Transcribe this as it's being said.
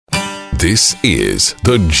This is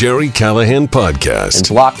the Jerry Callahan Podcast. And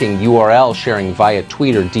blocking URL sharing via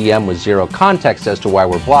tweet or DM with zero context as to why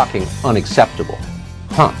we're blocking, unacceptable.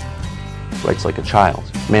 Writes like a child.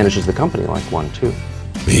 Manages the company like one, too.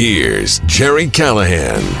 Here's Jerry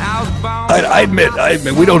Callahan. I admit,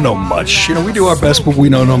 we don't know much. We do our best, but we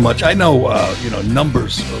don't know much. I know,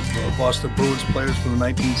 numbers of Boston Bruins players from the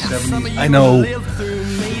 1970s.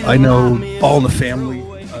 I know All in the Family.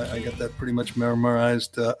 I got that pretty much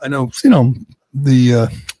memorized. I know, the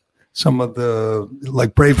some of the,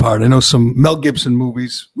 like Braveheart. I know some Mel Gibson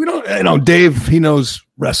movies. Dave, he knows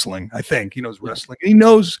wrestling. I think he knows wrestling. He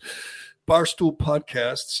knows Barstool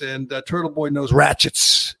podcasts, and Turtle Boy knows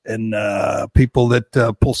ratchets and people that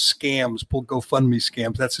pull GoFundMe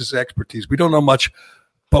scams. That's his expertise. We don't know much,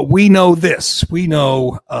 but we know this. We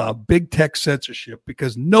know big tech censorship,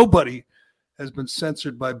 because nobody has been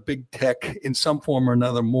censored by big tech in some form or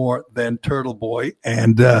another more than Turtle Boy.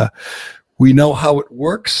 And we know how it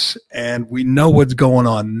works, and we know what's going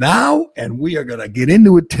on now, and we are going to get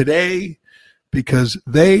into it today because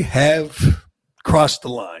they have crossed the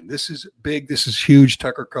line. This is big. This is huge.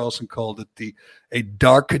 Tucker Carlson called it a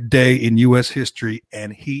dark day in U.S. history,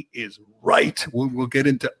 and he is right. We'll get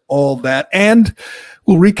into all that, and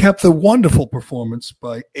we'll recap the wonderful performance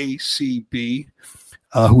by ACB,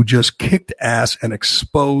 who just kicked ass and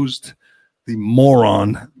exposed the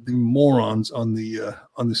morons on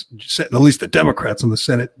this, at least the Democrats on the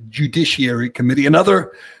Senate Judiciary Committee.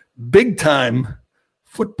 Another big-time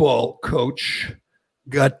football coach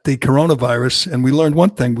got the coronavirus, and we learned one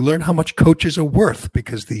thing. We learned how much coaches are worth,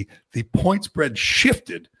 because the point spread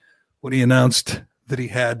shifted when he announced that he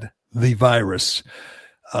had the virus.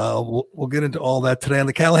 We'll get into all that today on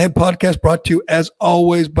the Callahan Podcast, brought to you, as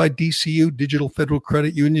always, by DCU, Digital Federal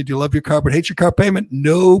Credit Union. Do you love your car but hate your car payment?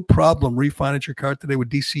 No problem. Refinance your car today with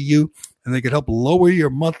DCU, and they can help lower your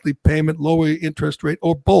monthly payment, lower your interest rate,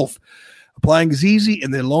 or both. Applying is easy,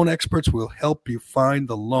 and their loan experts will help you find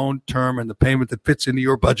the loan term and the payment that fits into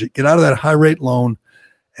your budget. Get out of that high-rate loan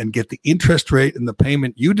and get the interest rate and the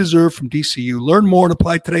payment you deserve from DCU. Learn more and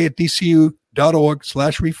apply today at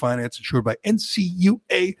dcu.org/refinance, insured by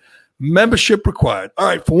NCUA. Membership required. All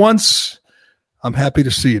right, for once, I'm happy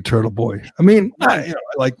to see you, Turtle Boy. I mean, I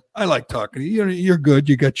like talking to you. You're good.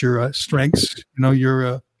 You got your strengths.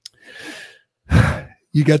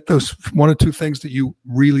 You got those one or two things that you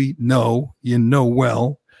really know,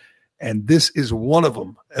 well, and this is one of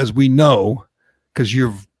them, as we know, because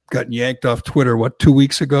you've gotten yanked off Twitter, 2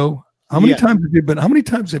 weeks ago? How many times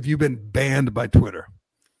have you been banned by Twitter?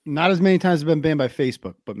 Not as many times as I've been banned by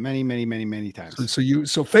Facebook, but many, many, many, many times. So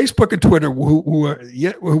Facebook and Twitter, who we're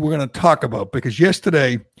going to talk about, because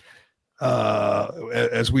yesterday,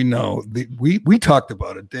 as we know, we talked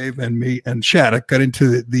about it. Dave and me and Shattuck got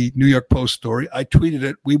into the New York Post story. I tweeted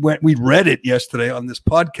it. We read it yesterday on this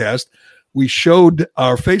podcast. We showed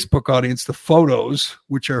our Facebook audience the photos,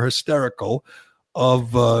 which are hysterical,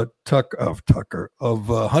 of Hunter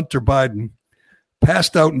Biden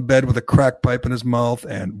passed out in bed with a crack pipe in his mouth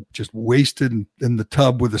and just wasted in the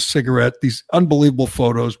tub with a cigarette. These unbelievable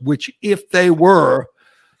photos, which, if they were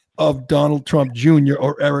of Donald Trump Jr.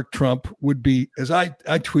 or Eric Trump, would be, as I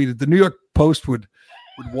tweeted, the New York Post would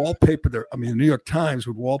wallpaper the New York Times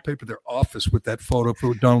would wallpaper their office with that photo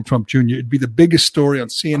for Donald Trump Jr. It'd be the biggest story on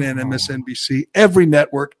CNN, MSNBC, every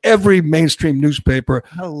network, every mainstream newspaper.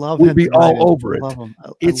 I love would Hunter be Biden. all over it. I love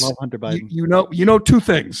Hunter Biden. You know two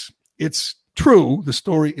things. It's true. The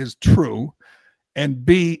story is true. And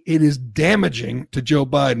B, it is damaging to Joe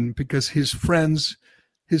Biden, because his friends,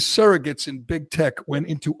 his surrogates in big tech, went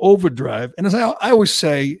into overdrive. And as I always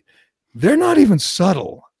say, they're not even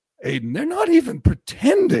subtle, Aiden. They're not even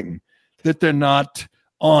pretending that they're not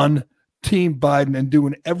on Team Biden and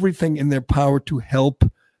doing everything in their power to help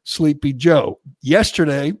Sleepy Joe.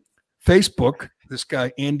 Yesterday, Facebook, this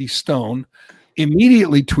guy, Andy Stone,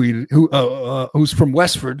 immediately tweeted, who's from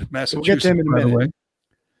Westford, Massachusetts, we'll get them in a minute. Way.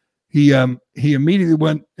 He immediately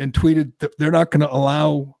went and tweeted that they're not going to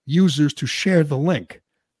allow users to share the link.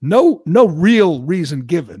 No real reason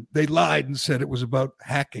given. They lied and said it was about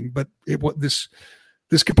hacking, but this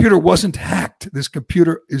computer wasn't hacked. This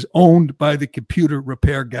computer is owned by the computer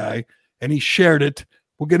repair guy, and he shared it.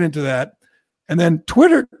 We'll get into that. And then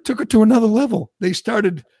Twitter took it to another level. I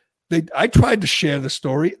tried to share the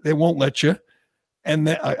story. They won't let you. And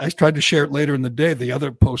then I tried to share it later in the day, the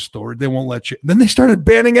other Post story. They won't let you. And then they started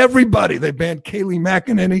banning everybody. They banned Kayleigh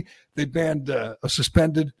McEnany. They banned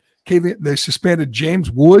suspended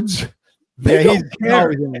James Woods. They don't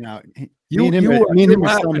care. In and out. You were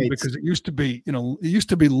laughing because it used to be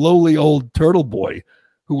lowly old Turtle Boy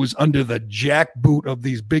who was under the jackboot of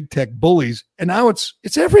these big tech bullies. And now it's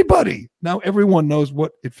everybody. Now everyone knows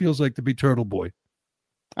what it feels like to be Turtle Boy.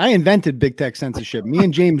 I invented big tech censorship. Me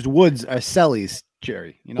and James Woods are sellies,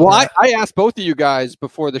 Jerry. You know. Well, I asked both of you guys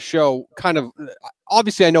before the show, kind of,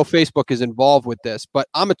 obviously I know Facebook is involved with this, but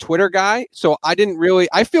I'm a Twitter guy, so I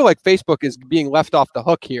feel like Facebook is being left off the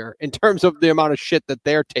hook here in terms of the amount of shit that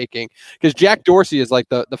they're taking, because Jack Dorsey is like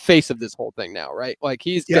the face of this whole thing now, right? Like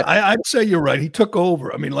I'd say you're right. He took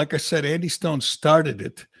over. I mean, like I said, Andy Stone started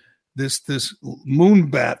it. This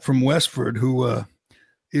moonbat from Westford who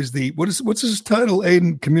is what's his title?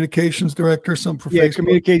 Aiden, communications director, something for Facebook.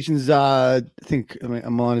 Communications. I think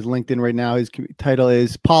I'm on his LinkedIn right now. His title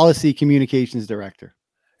is policy communications director.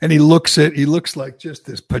 And he looks like just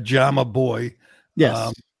this pajama boy.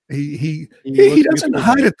 Yes. He doesn't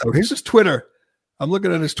hide it though. Here's his Twitter. I'm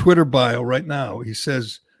looking at his Twitter bio right now. He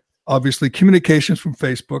says, obviously, communications from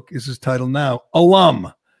Facebook is his title now.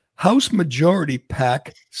 Alum, House Majority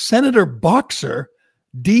PAC, Senator Boxer,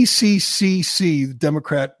 DCCC,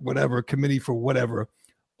 Democrat, whatever, committee for whatever,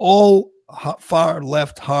 all far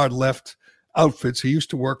left, hard left outfits he used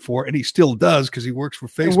to work for, and he still does because he works for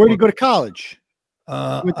Facebook. And where did he go to college?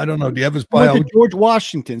 I don't know. Do you have his bio? Went to George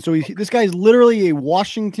Washington. So this guy's literally a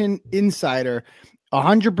Washington insider,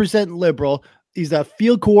 100% liberal. He's the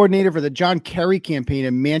field coordinator for the John Kerry campaign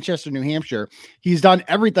in Manchester, New Hampshire. He's done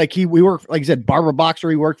everything. Like we work, like I said, Barbara Boxer.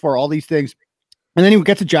 He worked for all these things, and then he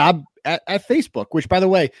gets a job at Facebook. Which, by the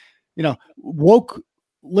way, woke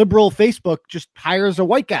liberal Facebook just hires a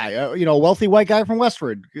white guy, a wealthy white guy from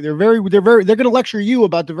Westford. They're going to lecture you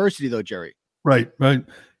about diversity, though, Jerry. Right.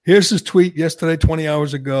 Here's his tweet yesterday, 20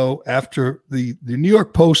 hours ago, after the New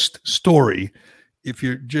York Post story. If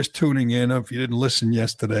you're just tuning in, or if you didn't listen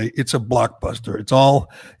yesterday, it's a blockbuster.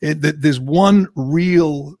 There's one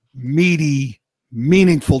real meaty,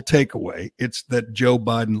 meaningful takeaway. It's that Joe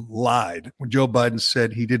Biden lied. When Joe Biden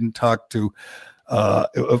said he didn't talk to,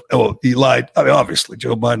 he lied. I mean, obviously,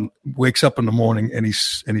 Joe Biden wakes up in the morning and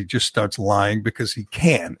he just starts lying because he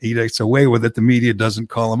can. He gets away with it. The media doesn't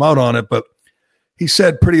call him out on it, but he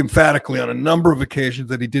said pretty emphatically on a number of occasions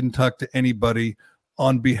that he didn't talk to anybody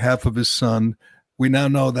on behalf of his son. We now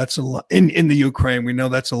know that's a lie. In the Ukraine, we know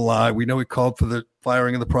that's a lie. We know he called for the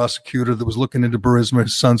firing of the prosecutor that was looking into Burisma,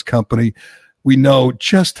 his son's company. We know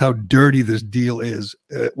just how dirty this deal is.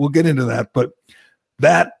 We'll get into that. But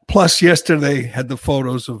that, plus yesterday had the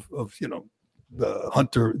photos of the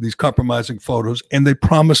Hunter, these compromising photos, and they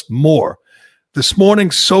promised more. This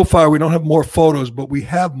morning, so far, we don't have more photos, but we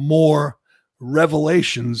have more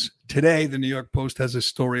revelations. Today, the New York Post has a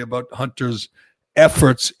story about Hunter's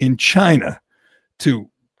efforts in China to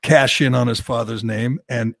cash in on his father's name,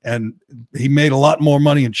 and he made a lot more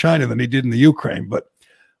money in China than he did in the Ukraine, but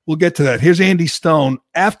we'll get to that. Here's Andy Stone.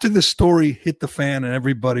 After the story hit the fan and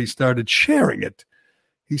everybody started sharing it,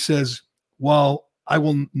 he says, while I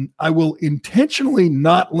will intentionally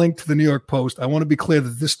not link to the New York Post, I want to be clear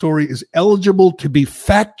that this story is eligible to be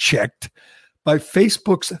fact-checked by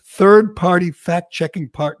Facebook's third-party fact-checking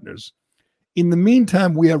partners. In the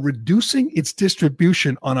meantime, we are reducing its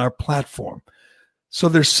distribution on our platform. So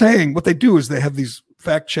they're saying what they do is they have these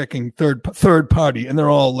fact-checking third party, and they're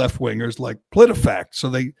all left-wingers like PolitiFact. So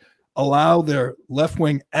they allow their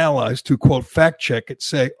left-wing allies to, quote, fact-check it,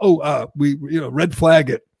 say, we red flag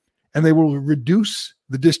it, and they will reduce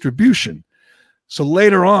the distribution. So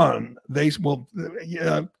later on, Dave's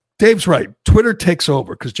right. Twitter takes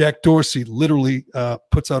over because Jack Dorsey literally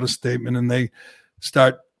puts out a statement, and they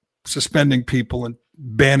start suspending people and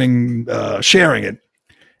banning sharing it.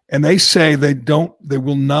 And they say they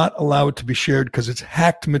will not allow it to be shared because it's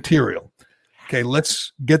hacked material. Okay,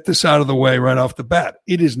 let's get this out of the way right off the bat.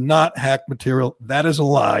 It is not hacked material. That is a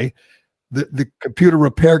lie. The computer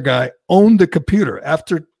repair guy owned the computer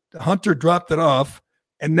after Hunter dropped it off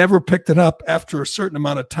and never picked it up after a certain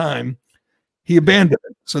amount of time. He abandoned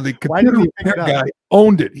it. So the computer repair guy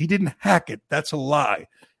owned it. He didn't hack it. That's a lie.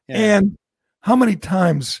 Yeah. And how many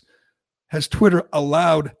times has Twitter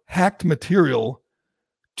allowed hacked material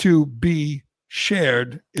to be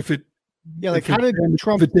shared if it how did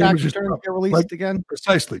Trump's tax returns get released again?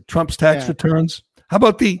 Precisely. Trump's tax returns. How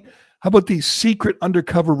about the secret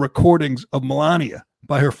undercover recordings of Melania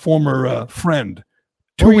by her former friend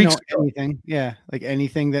 2 weeks ago? Anything. Yeah. Like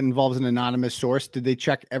anything that involves an anonymous source. Did they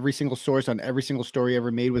check every single source on every single story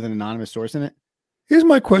ever made with an anonymous source in it? Here's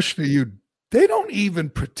my question to you. They don't even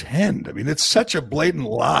pretend. I mean, it's such a blatant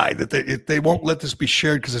lie that they won't let this be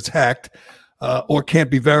shared because it's hacked. Or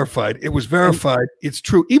can't be verified. It was verified. It's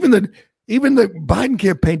true. Even the Biden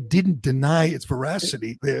campaign didn't deny its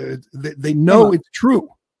veracity. They know it's true.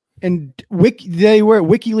 And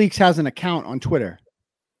WikiLeaks has an account on Twitter.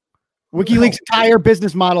 WikiLeaks' entire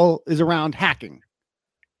business model is around hacking.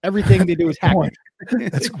 Everything they do is hacking.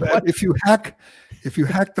 That's if you hack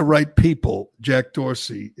the right people, Jack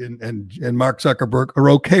Dorsey and Mark Zuckerberg are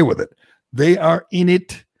okay with it. They are in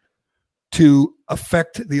it to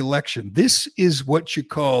affect the election. This is what you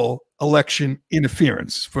call election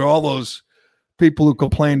interference. For all those people who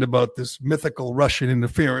complained about this mythical Russian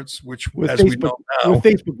interference, which, as we know now, with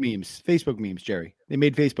Facebook memes, Jerry, they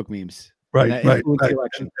made Facebook memes. Right. And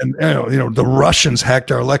the Russians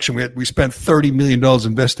hacked our election. We spent $30 million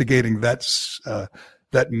investigating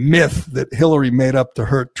that myth that Hillary made up to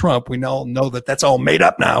hurt Trump. We now know that that's all made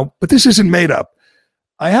up now, but this isn't made up.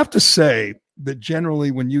 I have to say that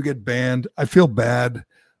generally when you get banned, I feel bad.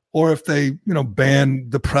 Or if they, ban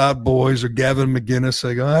the Proud Boys or Gavin McInnes,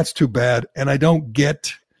 I go, oh, that's too bad. And I don't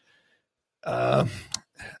get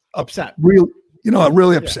upset. I'm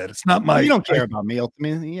really upset. It's not my. You don't care about me,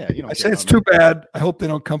 ultimately. Yeah, you don't. I say it's too bad. I hope they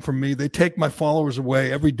don't come from me. They take my followers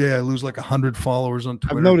away every day. I lose like 100 followers on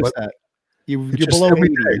Twitter. I've noticed that. You're below every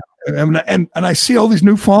day. And I see all these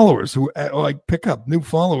new followers who I pick up new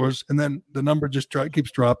followers, and then the number just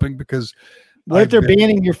keeps dropping because. What if they're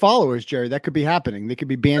banning your followers, Jerry? That could be happening. They could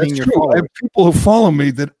be banning your followers. I have people who follow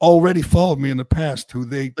me that already followed me in the past who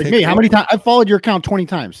they like me. How many times? I've followed your account 20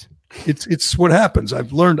 times. It's what happens.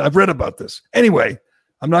 I've read about this. Anyway,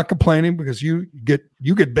 I'm not complaining because you get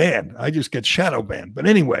banned. I just get shadow banned. But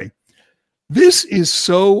anyway, this is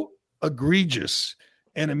so egregious.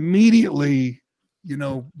 And immediately,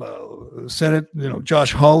 Senate,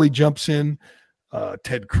 Josh Hawley jumps in.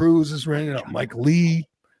 Ted Cruz is running out. Mike Lee.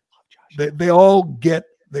 They all get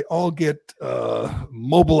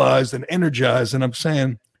mobilized and energized. And I'm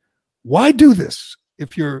saying, why do this?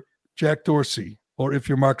 If you're Jack Dorsey or if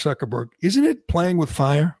you're Mark Zuckerberg, isn't it playing with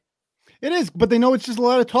fire? It is, but they know it's just a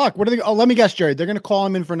lot of talk. What are they? Oh, let me guess, Jerry. They're going to call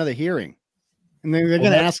him in for another hearing, and they're going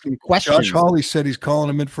to ask him questions. Josh Hawley said he's calling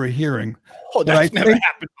him in for a hearing. Oh, that's never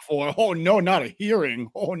happened before. Oh no, not a hearing.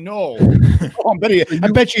 Oh no. I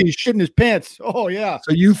bet you he's shitting his pants. Oh yeah.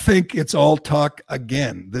 So you think it's all talk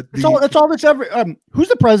again? That's all that's ever. Who's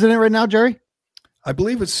the president right now, Jerry? I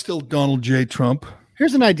believe it's still Donald J. Trump.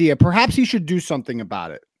 Here's an idea. Perhaps he should do something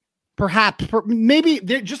about it. Perhaps, maybe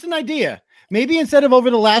just an idea. Maybe instead of over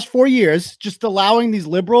the last 4 years, just allowing these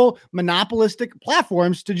liberal monopolistic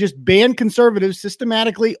platforms to just ban conservatives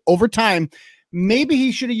systematically over time, maybe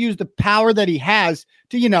he should have used the power that he has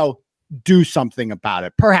to, do something about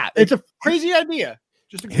it. Perhaps it's a crazy idea.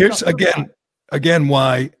 Here's again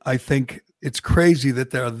why I think it's crazy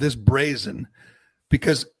that they're this brazen.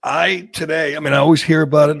 Because I always hear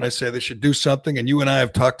about it and I say they should do something. And you and I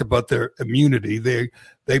have talked about their immunity.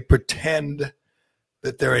 They pretend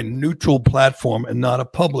that they're a neutral platform and not a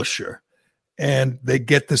publisher. And they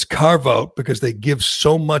get this carve out because they give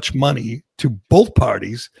so much money to both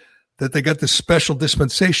parties that they got this special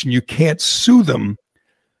dispensation. You can't sue them.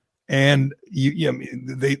 And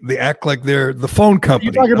they act like they're the phone company.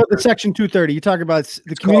 You talk about the Section 230. You talk about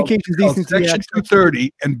the Communications Decency Section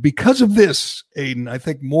 230. And because of this, Aiden, I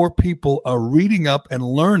think more people are reading up and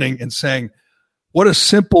learning and saying, what a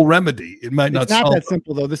simple remedy. It might not solve that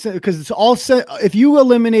simple, though, because it's all set. If you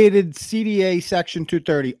eliminated CDA Section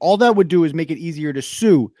 230, all that would do is make it easier to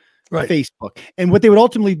sue Facebook. And what they would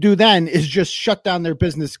ultimately do then is just shut down their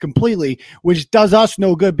business completely, which does us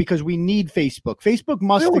no good because we need Facebook. Facebook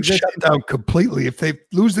must shut down completely. If they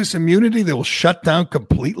lose this immunity, they will shut down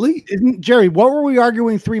completely. Jerry, what were we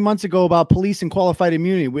arguing 3 months ago about police and qualified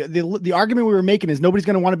immunity? The argument we were making is nobody's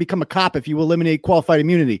going to want to become a cop if you eliminate qualified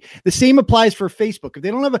immunity. The same applies for Facebook. If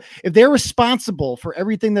they don't if they're responsible for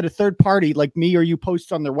everything that a third party like me or you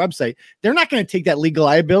posts on their website, they're not going to take that legal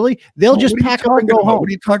liability. They'll just pack up and go home. What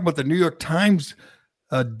are you talking about? The New York Times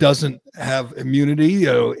doesn't have immunity.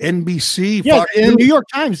 NBC, Fox News. The New York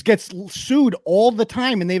Times gets sued all the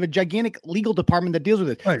time, and they have a gigantic legal department that deals with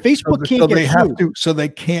it. Right. Facebook can't get sued. So they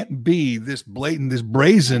can't be this blatant, this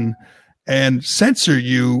brazen, and censor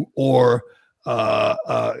you or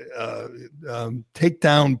take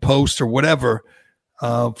down posts or whatever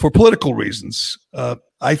for political reasons.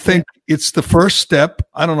 I think it's the first step.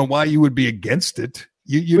 I don't know why you would be against it.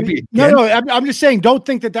 You'd be no. I'm just saying, don't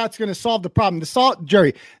think that that's going to solve the problem.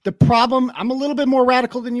 Jerry, the problem. I'm a little bit more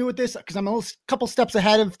radical than you with this because I'm a couple steps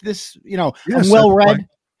ahead of this. I'm well read. Fine.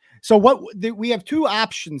 So we have two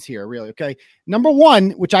options here, really. Okay, number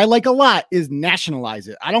one, which I like a lot, is nationalize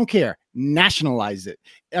it. I don't care, nationalize it.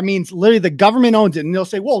 I mean, it's literally the government owns it, and they'll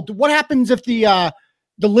say, "Well, what happens if the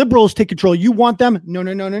liberals take control? You want them?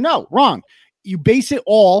 No, wrong. You base it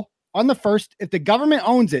all on the first. If the government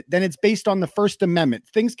owns it, then it's based on the First Amendment.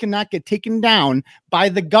 Things cannot get taken down by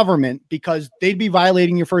the government because they'd be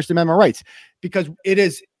violating your First Amendment rights because it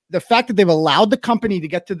is the fact that they've allowed the company to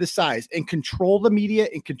get to this size and control the media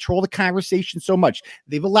and control the conversation so much,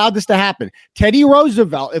 they've allowed this to happen. Teddy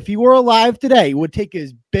Roosevelt, if he were alive today, would take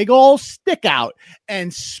his big old stick out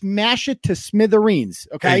and smash it to smithereens.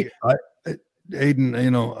 Okay. Hey, Aiden,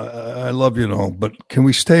 I love you and all, but can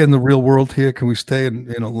we stay in the real world here? Can we stay in,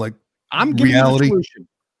 like I'm giving reality? you the solution.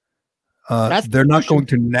 They're not going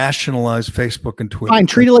to nationalize Facebook and Twitter. Fine,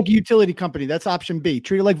 treat it like a utility company. That's option B.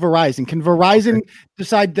 Treat it like Verizon. Can Verizon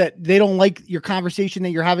decide that they don't like your conversation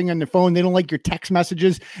that you're having on their phone? They don't like your text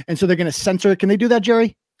messages, and so they're going to censor it. Can they do that,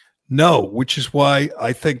 Jerry? No, which is why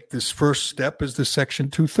I think this first step is the Section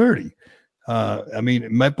 230.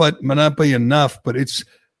 It might not be enough, but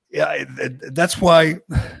that's why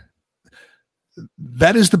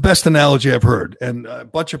that is the best analogy I've heard. And a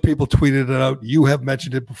bunch of people tweeted it out. You have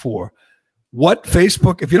mentioned it before. What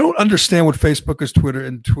Facebook, if you don't understand what Facebook is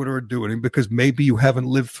Twitter are doing, because maybe you haven't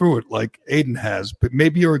lived through it like Aiden has, but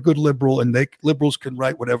maybe you're a good liberal and liberals can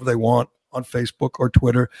write whatever they want on Facebook or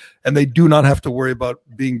Twitter, and they do not have to worry about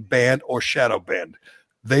being banned or shadow banned.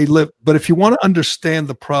 But if you want to understand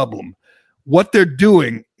the problem, what they're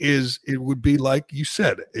doing is, it would be like you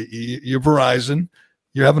said, you're Verizon,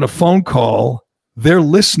 you're having a phone call, they're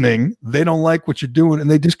listening, they don't like what you're doing,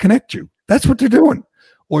 and they disconnect you. That's what they're doing.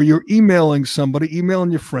 Or you're emailing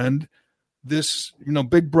your friend, this,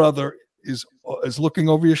 big brother is looking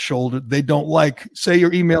over your shoulder. They don't say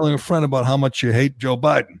you're emailing a friend about how much you hate Joe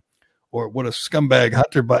Biden or what a scumbag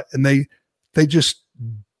Hunter Biden, and they just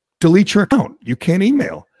delete your account. You can't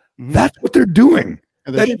email. Mm-hmm. That's what they're doing.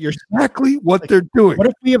 That is exactly what they're doing. What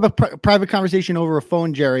if we have a private conversation over a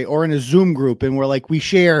phone, Jerry, or in a Zoom group, and we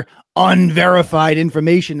share unverified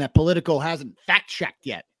information that Politico hasn't fact checked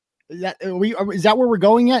yet? Is that where we're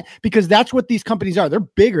going at? Because that's what these companies are. They're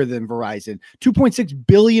bigger than Verizon. 2.6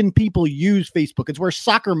 billion people use Facebook. It's where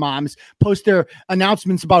soccer moms post their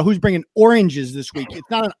announcements about who's bringing oranges this week. It's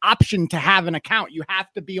not an option to have an account. You have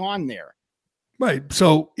to be on there. Right.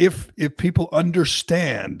 So if people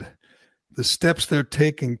understand the steps they're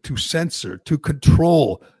taking to censor, to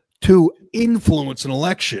control, to influence an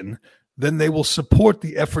election, then they will support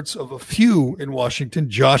the efforts of a few in Washington,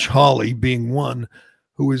 Josh Hawley being one,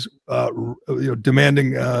 who is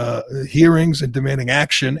demanding hearings and demanding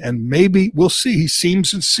action. And maybe we'll see. He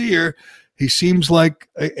seems sincere. He seems like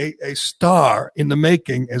a star in the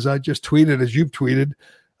making, as I just tweeted, as you've tweeted.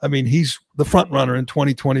 I mean, he's the front runner in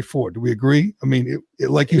 2024. Do we agree? I mean,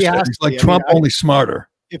 like you said, he's like Trump, only smarter.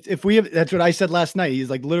 If we have, that's what I said last night. He's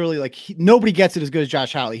like literally like nobody gets it as good as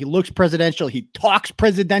Josh Hawley. He looks presidential. He talks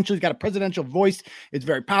presidential. He's got a presidential voice. It's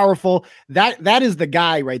very powerful. That is the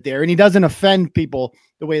guy right there, and he doesn't offend people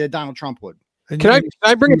the way that Donald Trump would. Can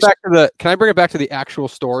I bring it back to the actual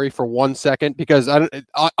story for 1 second? Because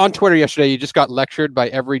on Twitter yesterday, you just got lectured by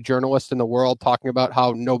every journalist in the world talking about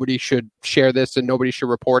how nobody should share this and nobody should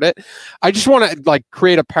report it. I just want to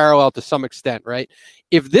create a parallel to some extent, right?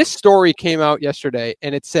 If this story came out yesterday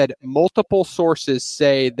and it said multiple sources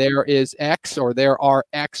say there is X or there are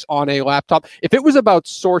X on a laptop, if it was about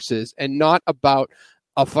sources and not about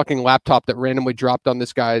a fucking laptop that randomly dropped on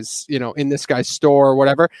this guy's, in this guy's store or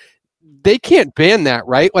whatever, they can't ban that,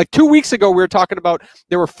 right? Like 2 weeks ago, we were talking about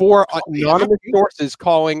there were 4 anonymous sources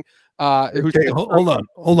calling. Hold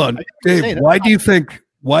on, Dave. Why do you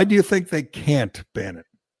think they can't ban it?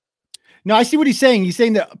 No, I see what he's saying. He's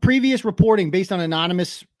saying that previous reporting based on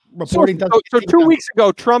anonymous reporting. So 2 weeks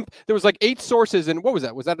ago, Trump, there was 8 sources, and what was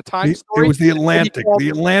that? Was that a Times story? It was the Atlantic. The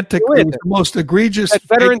Atlantic was the most egregious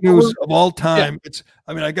fake news of all time.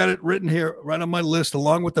 Yeah. I got it written here right on my list,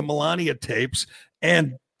 along with the Melania tapes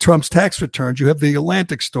and Trump's tax returns. You have the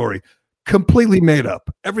Atlantic story, completely made up.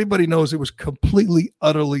 Everybody knows it was completely,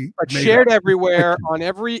 utterly shared everywhere on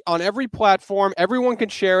every platform. Everyone can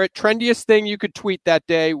share it. Trendiest thing you could tweet that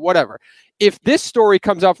day, whatever. If this story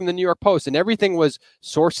comes out from the New York Post and everything was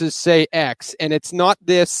sources say X, and it's not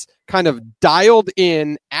this kind of dialed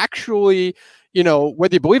in, actually,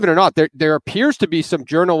 whether you believe it or not, there appears to be some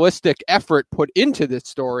journalistic effort put into this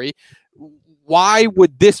story. Why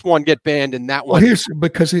would this one get banned and that one? Well,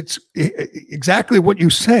 because it's exactly what you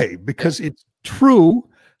say, because it's true.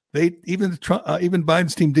 Even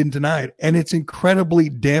Biden's team didn't deny it, and it's incredibly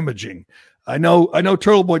damaging. I know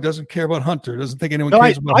Turtle Boy doesn't care about Hunter, doesn't think anyone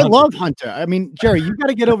cares about Hunter. I love Hunter. I mean, Jerry, you got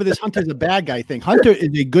to get over this Hunter's a bad guy thing. Hunter is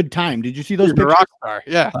a good time. Did you see those pictures? Rock star.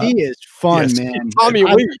 Yeah. He is fun, man. Tommy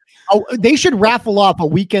Lee. They should raffle off a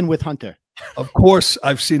weekend with Hunter. Of course,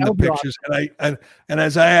 I've seen the pictures, and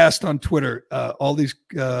as I asked on Twitter, all these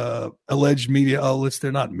alleged media outlets,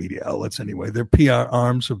 they're not media outlets anyway. They're PR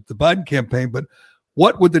arms of the Biden campaign. But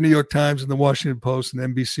what would the New York Times and the Washington Post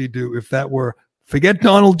and NBC do if that were, forget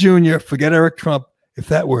Donald Jr., forget Eric Trump, if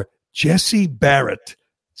that were Jesse Barrett.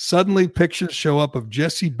 Suddenly pictures show up of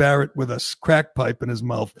Jesse Barrett with a crack pipe in his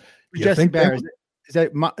mouth. Jesse Barrett. Is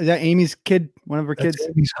that Amy's kid? One of her kids? That's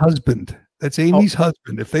Amy's husband. That's Amy's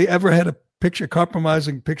husband. If they ever had a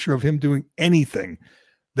compromising picture of him doing anything,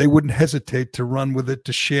 they wouldn't hesitate to run with it,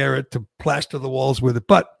 to share it, to plaster the walls with it.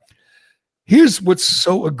 But here's what's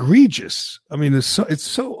so egregious. I mean, it's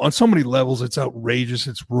so on so many levels, it's outrageous.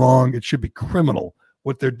 It's wrong. It should be criminal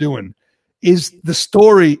what they're doing. Is the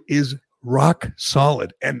story is rock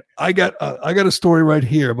solid. And I got a story right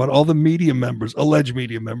here about all the media members, alleged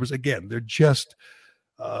media members. Again, they're just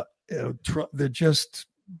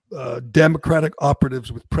Democratic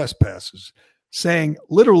operatives with press passes,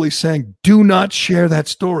 literally saying, do not share that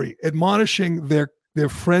story, admonishing their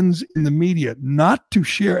friends in the media not to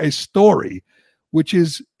share a story which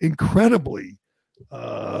is incredibly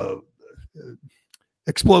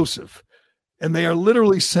explosive. And they are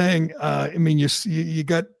literally saying, you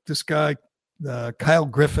got this guy, Kyle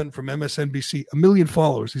Griffin from MSNBC, 1 million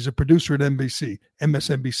followers. He's a producer at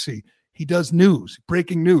MSNBC. He does news,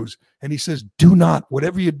 breaking news. And he says, do not,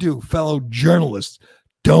 whatever you do, fellow journalists,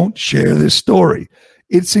 don't share this story.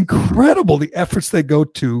 It's incredible the efforts they go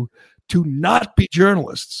to not be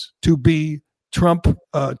journalists, to be Trump,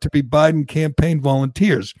 to be Biden campaign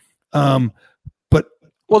volunteers.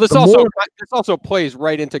 Well, this also plays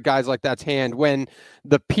right into guys like that's hand when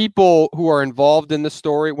the people who are involved in the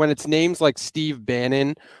story, when it's names like Steve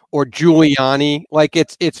Bannon or Giuliani, like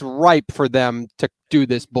it's ripe for them to do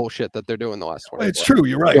this bullshit that they're doing the last 20 years. It's true.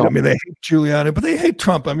 You're right. I mean, they hate Giuliani, but they hate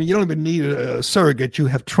Trump. I mean, you don't even need a surrogate. You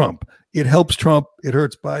have Trump. It helps Trump. It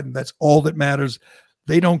hurts Biden. That's all that matters.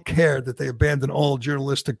 They don't care that they abandon all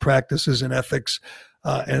journalistic practices and ethics.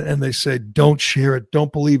 And they say, don't share it,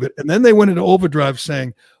 don't believe it. And then they went into overdrive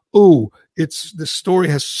saying, this story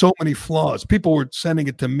has so many flaws. People were sending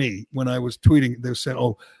it to me when I was tweeting. They were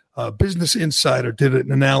saying, Business Insider did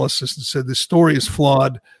an analysis and said, this story is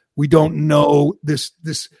flawed. We don't know this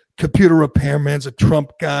computer repairman's a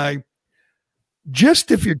Trump guy.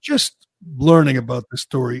 If you're just learning about the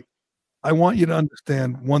story, I want you to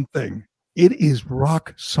understand one thing. It is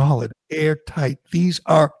rock solid, airtight. These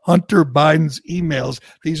are Hunter Biden's emails.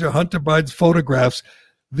 These are Hunter Biden's photographs.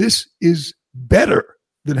 This is better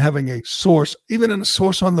than having a source, even in a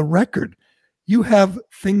source on the record. You have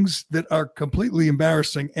things that are completely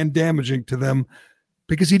embarrassing and damaging to them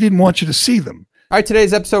because he didn't want you to see them. All right,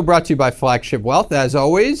 today's episode brought to you by Flagship Wealth. As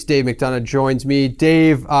always, Dave McDonough joins me.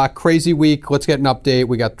 Dave, crazy week. Let's get an update.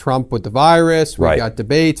 We got Trump with the virus. We got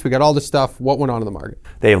debates. We got all this stuff. What went on in the market?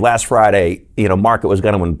 Dave, last Friday, market was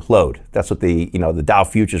going to implode. That's what the Dow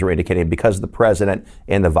futures were indicating because of the president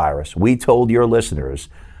and the virus. We told your listeners,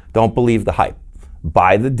 don't believe the hype.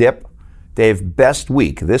 Buy the dip. Dave, best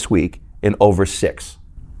week this week in over 6.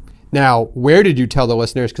 Now, where did you tell the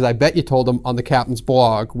listeners? Because I bet you told them on the captain's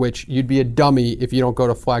blog, which you'd be a dummy if you don't go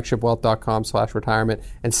to flagshipwealth.com/retirement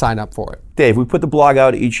and sign up for it. Dave, we put the blog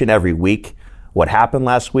out each and every week. What happened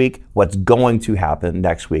last week, what's going to happen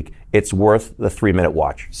next week. It's worth the 3-minute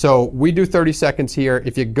watch. So we do 30 seconds here.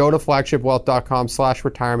 If you go to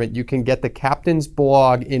flagshipwealth.com/retirement, you can get the captain's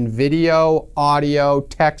blog in video, audio,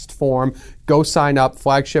 text form. Go sign up,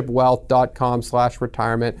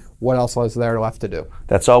 flagshipwealth.com/retirement. What else is there left to do?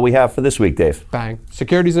 That's all we have for this week, Dave. Bang.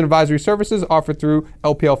 Securities and advisory services offered through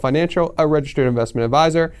LPL Financial, a registered investment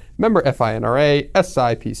advisor, member FINRA,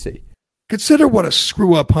 SIPC. Consider what a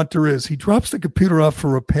screw-up Hunter is. He drops the computer off for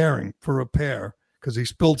repair, because he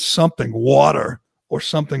spilled something, water or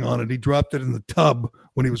something on it. He dropped it in the tub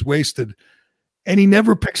when he was wasted, and he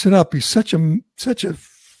never picks it up. He's such a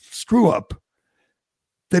screw-up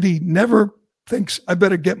that he never thinks, I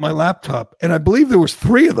better get my laptop. And I believe there was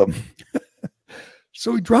 3 of them.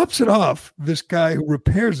 So he drops it off. This guy who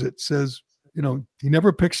repairs it says, he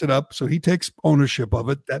never picks it up, so he takes ownership of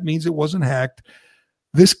it. That means it wasn't hacked.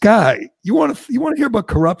 This guy, you want to hear about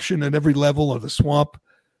corruption at every level of the swamp?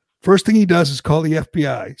 First thing he does is call the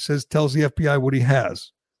FBI. Tells the FBI what he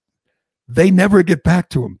has. They never get back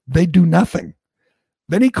to him. They do nothing.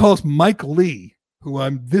 Then he calls Mike Lee, who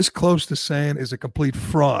I'm this close to saying is a complete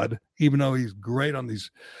fraud, even though he's great on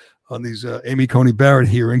these Amy Coney Barrett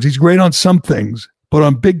hearings. He's great on some things, but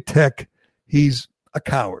on big tech, he's a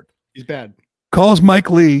coward. He's bad. Calls Mike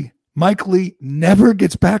Lee. Mike Lee never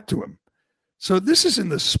gets back to him. So this is in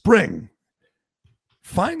the spring.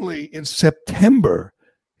 Finally, in September,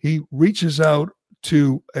 he reaches out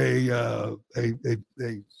to a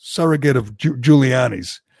surrogate of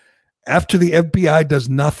Giuliani's. After the FBI does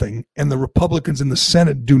nothing and the Republicans in the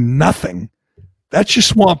Senate do nothing, that's your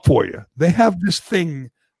swamp for you. They have this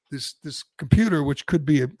thing, this computer, which could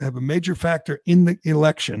have a major factor in the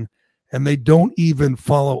election, and they don't even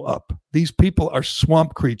follow up. These people are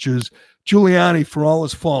swamp creatures. Giuliani, for all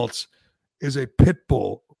his faults, is a pit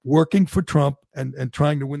bull working for Trump and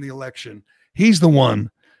trying to win the election. He's the one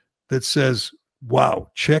that says, wow,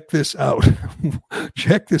 check this out.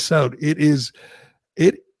 Check this out. It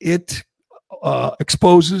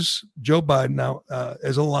exposes Joe Biden now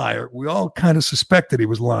as a liar. We all kind of suspected he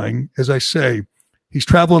was lying. As I say, he's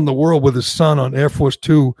traveling the world with his son on Air Force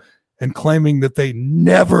Two and claiming that they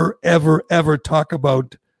never, ever, ever talk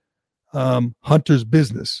about Hunter's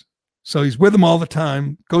business. So he's with him all the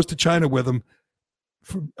time, goes to China with him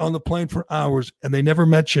on the plane for hours, and they never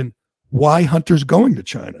mention why Hunter's going to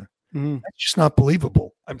China. That's just not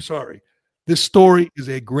believable. I'm sorry. This story is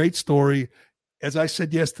a great story. As I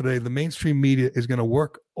said yesterday, the mainstream media is going to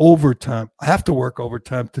work overtime. I have to work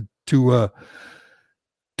overtime to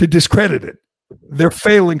discredit it. They're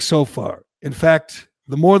failing so far. In fact,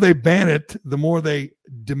 the more they ban it, the more they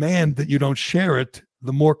demand that you don't share it,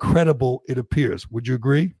 the more credible it appears. Would you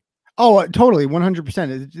agree? Oh, totally.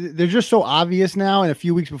 100%. They're just so obvious now in a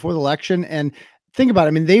few weeks before the election. And think about it.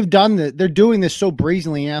 I mean, they're doing this so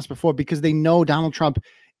brazenly and asked before because they know Donald Trump,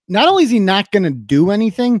 not only is he not going to do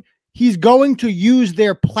anything, he's going to use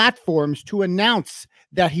their platforms to announce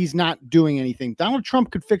that he's not doing anything. Donald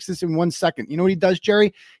Trump could fix this in 1 second. You know what he does,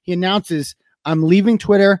 Jerry? He announces, I'm leaving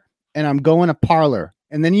Twitter and I'm going to Parler.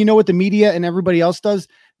 And then you know what the media and everybody else does?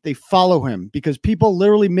 They follow him because people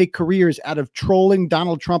literally make careers out of trolling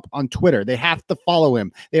Donald Trump on Twitter. They have to follow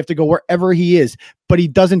him. They have to go wherever he is, but he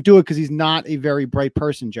doesn't do it because he's not a very bright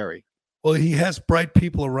person, Jerry. Well, he has bright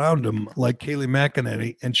people around him like Kayleigh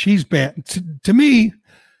McEnany, and she's banned. To me,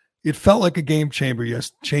 it felt like a game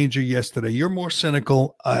changer yesterday. You're more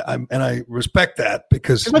cynical, and I respect that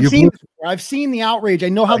because I've seen the outrage. I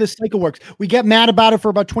know how this cycle works. We get mad about it for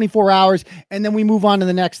about 24 hours, and then we move on to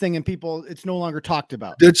the next thing, and it's no longer talked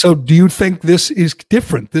about. So do you think this is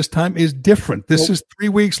different? This time is different. This is 3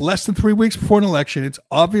 weeks, less than 3 weeks before an election. It's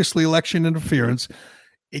obviously election interference.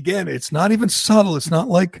 Again, it's not even subtle. It's not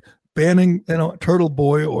like banning, Turtle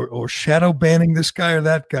Boy or shadow banning this guy or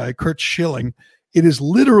that guy, Kurt Schilling. It is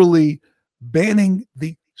literally banning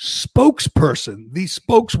the spokesperson, the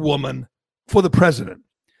spokeswoman for the president,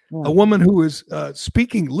 a woman who is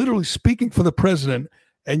literally speaking for the president,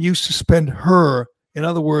 and you suspend her. In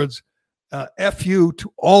other words, F you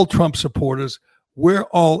to all Trump supporters. We're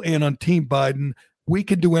all in on Team Biden. We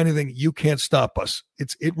can do anything. You can't stop us.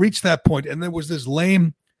 It reached that point. And there was this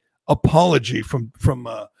lame apology from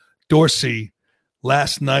Dorsey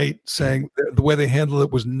last night saying the way they handled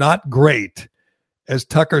it was not great. As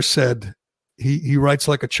Tucker said, he writes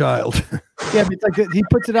like a child. Yeah, but it's like he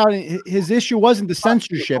puts it out. His issue wasn't the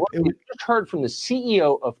censorship. We just heard from the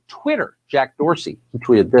CEO of Twitter, Jack Dorsey. He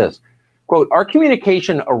tweeted this, quote, "Our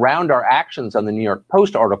communication around our actions on the New York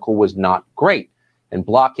Post article was not great, and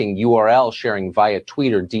blocking URL sharing via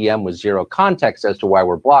tweet or DM with zero context as to why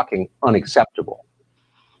we're blocking, unacceptable."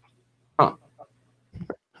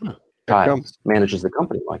 Giles manages the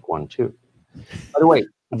company like one, too. By the way,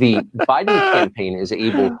 the Biden campaign is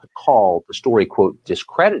able to call the story, quote,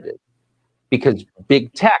 discredited because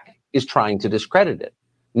big tech is trying to discredit it.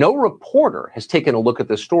 No reporter has taken a look at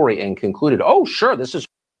the story and concluded, oh, sure, this is.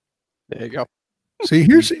 There you go.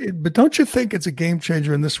 See, but don't you think it's a game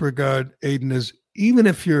changer in this regard, Aiden, is even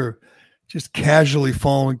if you're just casually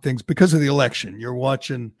following things because of the election, you're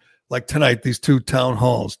watching like tonight, these two town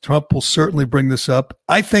halls. Trump will certainly bring this up.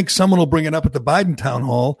 I think someone will bring it up at the Biden town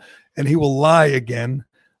hall, and he will lie again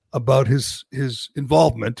about his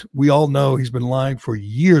involvement. We all know he's been lying for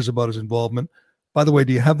years about his involvement. By the way,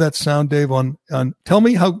 do you have that sound, Dave? On tell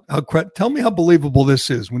me how believable this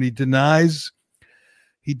is when he denies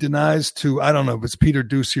to, I don't know if it's Peter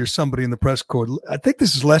Doocy or somebody in the press corps. I think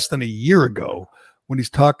this is less than a year ago when he's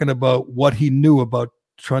talking about what he knew about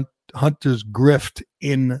Hunter's grift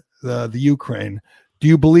in the Ukraine. Do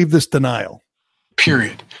you believe this denial?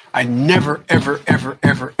 Period. I never, ever, ever,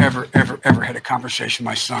 ever, ever, ever, ever had a conversation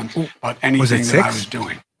with my son about anything that I was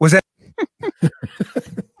doing. Was that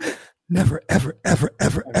never, ever, ever,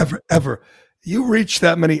 ever, ever, ever? You reach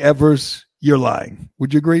that many evers, you're lying.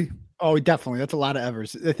 Would you agree? Oh, definitely. That's a lot of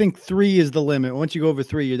evers. I think 3 is the limit. Once you go over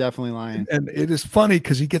 3, you're definitely lying. And it is funny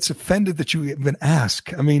because he gets offended that you even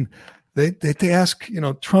ask. I mean, they ask,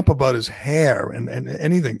 Trump about his hair and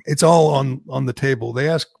anything. It's all on the table. They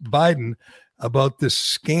ask Biden about this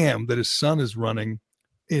scam that his son is running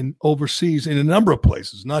in overseas in a number of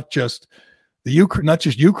places, not just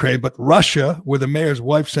Ukraine, but Russia, where the mayor's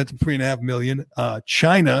wife sent him $3.5 million.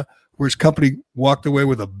 China, where his company walked away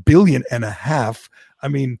with $1.5 billion. I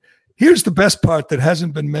mean, here's the best part that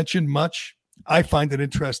hasn't been mentioned much. I find it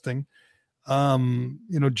interesting.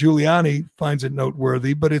 Giuliani finds it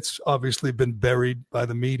noteworthy, but it's obviously been buried by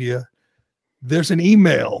the media. There's an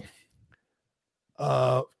email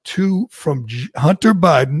from Hunter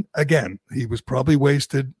Biden. Again, he was probably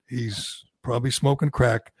wasted. He's probably smoking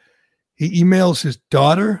crack. He emails his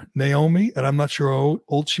daughter, Naomi, and I'm not sure how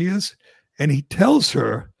old she is, and he tells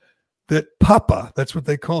her that Papa, that's what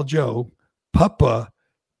they call Joe, Papa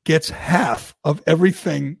gets half of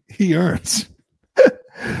everything he earns.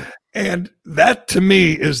 And that to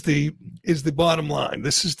me is the bottom line.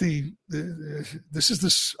 This is the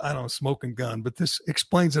I don't know, smoking gun, but this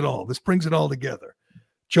explains it all. This brings it all together.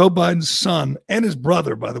 Joe Biden's son and his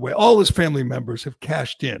brother, by the way, all his family members have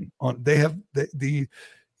cashed in on. They have the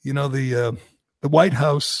White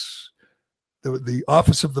House, the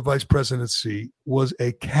office of the vice presidency was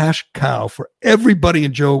a cash cow for everybody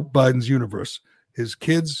in Joe Biden's universe. His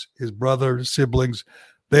kids, his brother, his siblings.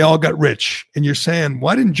 They all got rich. And you're saying,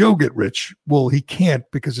 why didn't Joe get rich? Well, he can't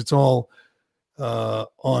because it's all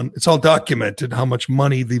documented how much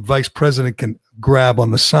money the vice president can grab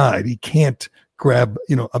on the side. He can't grab,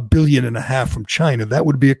 $1.5 billion from China. That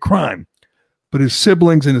would be a crime. But his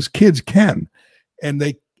siblings and his kids can. And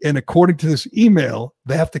according to this email,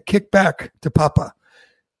 they have to kick back to Papa.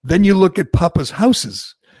 Then you look at Papa's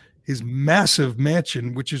houses. His massive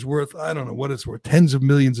mansion, which is worth, I don't know what it's worth, tens of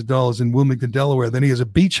millions of dollars in Wilmington, Delaware. Then he has a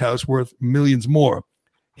beach house worth millions more.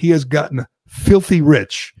 He has gotten filthy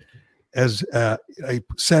rich as a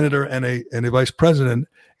senator and a vice president.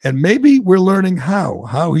 And maybe we're learning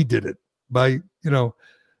how he did it by,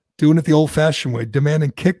 doing it the old fashioned way,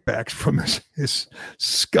 demanding kickbacks from his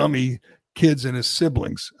scummy kids and his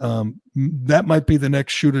siblings. That might be the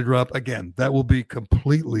next shoe to drop. Again, that will be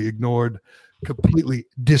completely ignored, completely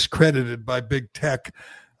discredited by big tech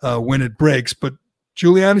when it breaks. But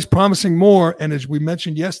Giuliani's promising more. And as we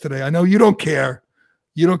mentioned yesterday, I know you don't care,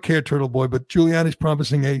 Turtle Boy, but Giuliani's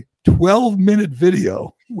promising a 12-minute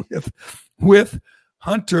video with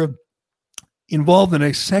Hunter involved in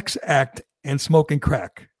a sex act and smoking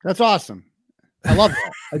crack. That's awesome. I love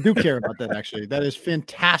that. I do care about that, actually. That is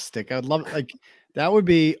fantastic. I'd love, that would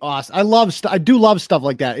be awesome. I do love stuff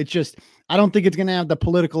like that. It's just, I don't think it's going to have the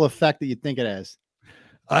political effect that you think it has.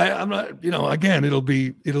 I'm not, again, it'll be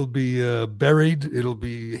buried, it'll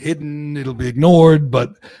be hidden, it'll be ignored.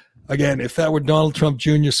 But again, if that were Donald Trump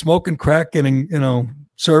Jr. smoking crack, getting,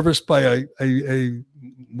 serviced by a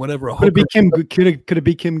whatever. Could it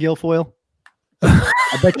be Kim Guilfoyle?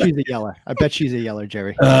 I bet she's a yeller,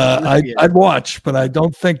 Jerry. I'd watch, but I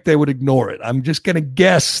don't think they would ignore it. I'm just going to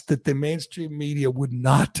guess that the mainstream media would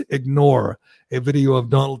not ignore a video of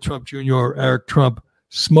Donald Trump Jr. or Eric Trump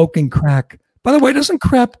smoking crack. By the way, doesn't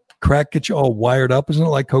crack get you all wired up? Isn't it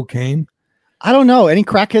like cocaine? I don't know. Any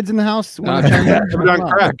crackheads in the house?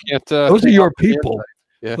 Crack. Those are your people.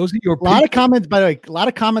 Yeah. Those are your people. A lot of comments, by the way. A lot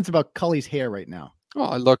of comments about Cully's hair right now.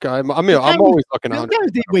 Oh, look, I'm always looking on.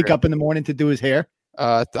 Did he wake up in the morning to do his hair?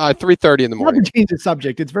 3:30 in the morning. Change the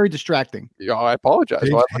subject. It's very distracting. Yeah, I apologize.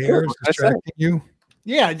 Hair is distracting you.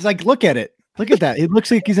 Yeah, it's like, look at it. Look at that. It looks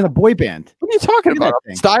like he's in a boy band. What are you talking about?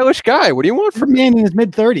 Stylish guy. What do you want from me? Man in his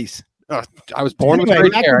mid-30s. I was born with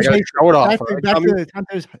great hair. I got to show it off. Back to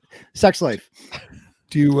Hunter's sex life.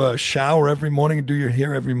 Do you shower every morning and do your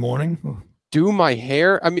hair every morning? Do my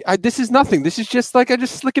hair? I mean, this is nothing. This is just like I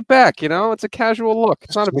just slick it back. It's a casual look.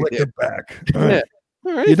 It's not a big deal. Slick it back. Yeah.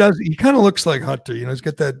 All right. He does. He kind of looks like Hunter. He's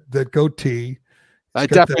got that goatee. I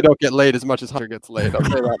definitely don't get laid as much as Hunter gets laid. I'll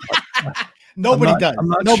say that. Nobody does. I'm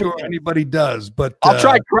not sure anybody does, but I'll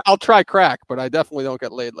try crack, but I definitely don't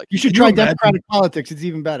get laid like you should try Democratic politics. It's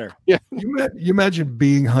even better. Yeah. You imagine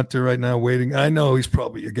being Hunter right now, waiting. I know he's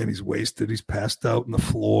probably, again, he's wasted. He's passed out on the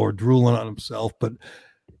floor, drooling on himself, but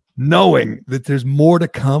knowing that there's more to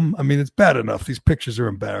come. I mean, it's bad enough. These pictures are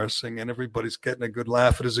embarrassing and everybody's getting a good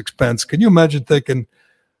laugh at his expense. Can you imagine thinking,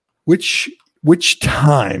 which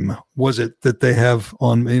time was it that they have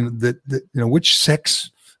on which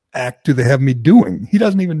sex act do they have me doing? He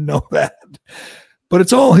doesn't even know that, but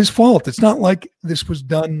it's all his fault. It's not like this was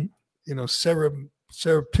done,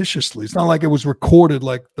 surreptitiously. It's not like it was recorded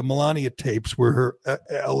like the Melania tapes where her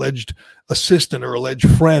alleged assistant or alleged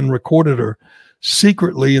friend recorded her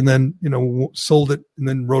secretly and then, sold it and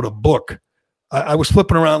then wrote a book. I was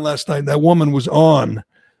flipping around last night. That woman was on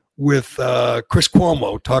with Chris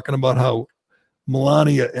Cuomo talking about how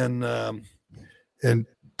Melania and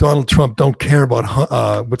Donald Trump don't care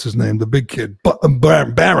about what's his name, the big kid,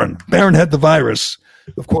 Barron. Barron had the virus.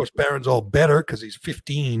 Of course, Barron's all better because he's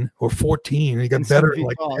 15 or 14. And he got better in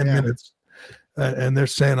like 10 minutes. And they're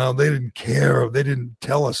saying, oh, they didn't care. They didn't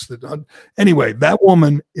tell us that. Anyway, that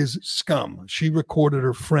woman is scum. She recorded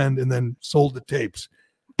her friend and then sold the tapes.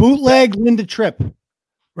 Bootleg Linda Tripp.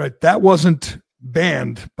 Right. That wasn't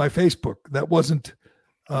banned by Facebook. That wasn't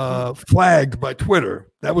flagged by Twitter.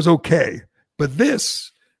 That was okay. But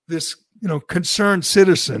this concerned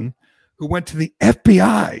citizen who went to the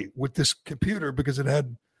FBI with this computer because it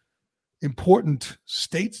had important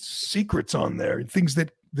state secrets on there, things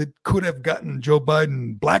that could have gotten Joe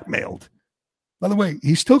Biden blackmailed. By the way,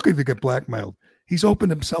 he still could get blackmailed. He's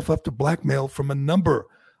opened himself up to blackmail from a number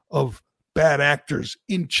of bad actors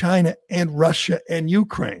in China and Russia and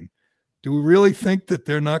Ukraine. Do we really think that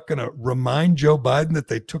they're not going to remind Joe Biden that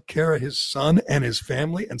they took care of his son and his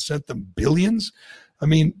family and sent them billions? I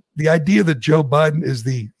mean, the idea that Joe Biden is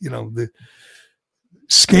the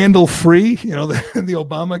scandal-free, the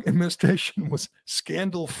Obama administration was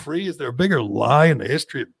scandal-free. Is there a bigger lie in the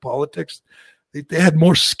history of politics? They had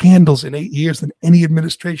more scandals in 8 years than any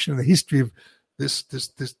administration in the history of this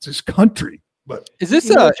country. But is this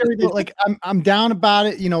like I'm down about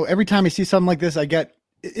it? Every time I see something like this,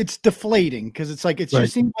 it's deflating because it's like it right.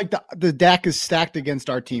 just seems like the deck is stacked against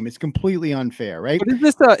our team. It's completely unfair, right? But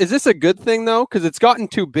is this a good thing though? Because it's gotten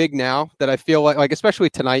too big now that I feel like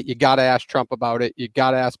especially tonight, you got to ask Trump about it. You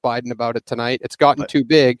got to ask Biden about it tonight. It's gotten too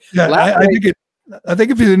big. Yeah, I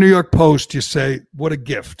think if you're the New York Post, you say, what a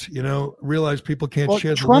gift, realize people can't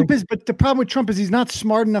share. But the problem with Trump is he's not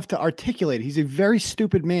smart enough to articulate. He's a very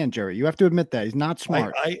stupid man, Jerry. You have to admit that. He's not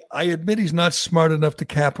smart. I admit he's not smart enough to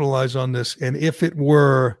capitalize on this. And if it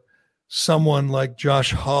were someone like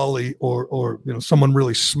Josh Hawley or someone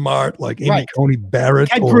really smart like Amy Coney Barrett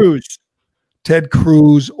Ted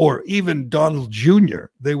Cruz, or even Donald Jr.,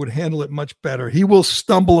 they would handle it much better. He will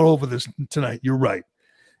stumble over this tonight. You're right.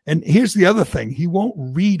 And here's the other thing. He won't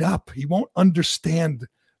read up. He won't understand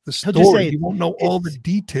the story. He won't know all the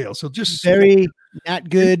details. He'll just very not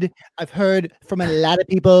good. I've heard from a lot of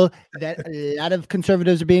people that a lot of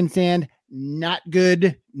conservatives are being saying not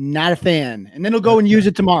good, not a fan. And then he'll go and use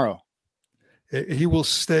it tomorrow. He will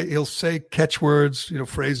stay. He'll say catchwords,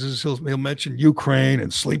 phrases. He'll mention Ukraine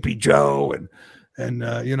and Sleepy Joe and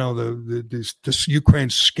this Ukraine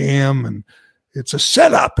scam, and it's a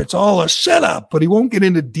setup. It's all a setup, but he won't get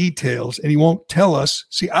into details and he won't tell us.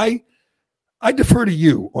 See, I defer to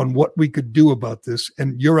you on what we could do about this,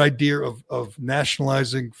 and your idea of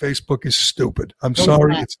nationalizing Facebook is stupid. I'm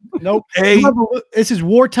sorry. Nope. This is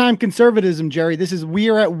wartime conservatism, Jerry. We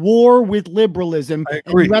are at war with liberalism. I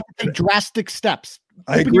agree. And you have to take drastic steps.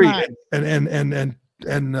 I agree.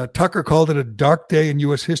 And Tucker called it a dark day in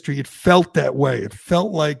U.S. history. It felt that way. It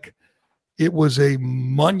felt like it was a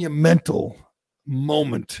monumental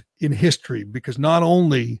moment in history, because not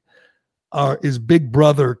only is Big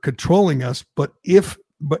Brother controlling us, but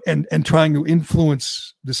trying to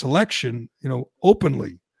influence this election,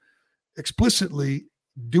 openly, explicitly,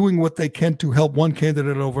 doing what they can to help one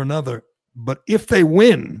candidate over another. But if they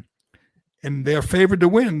win, and they're favored to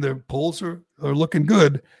win, their polls are looking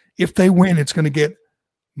good. If they win, it's going to get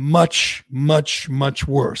much, much, much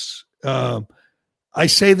worse. I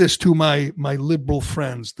say this to my liberal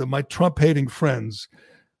friends, my Trump-hating friends.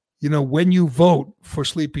 When you vote for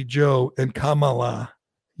Sleepy Joe and Kamala,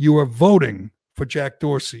 you are voting for Jack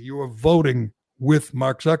Dorsey. You are voting with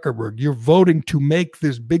Mark Zuckerberg. You're voting to make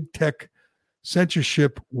this big tech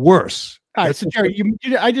censorship worse. All right, so Jerry,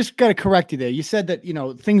 I just got to correct you there. You said that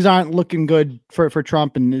things aren't looking good for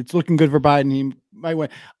Trump, and it's looking good for Biden. He might win.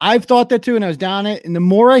 I've thought that too, and I was down it. And the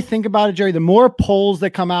more I think about it, Jerry, the more polls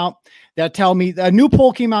that come out that tell me. A new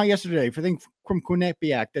poll came out yesterday, I think from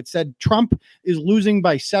Quinnipiac, that said Trump is losing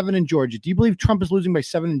by 7 in Georgia. Do you believe Trump is losing by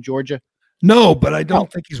 7 in Georgia? No, but I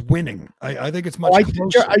don't think he's winning. I think it's much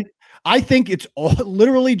closer. I think it's all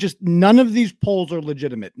literally just none of these polls are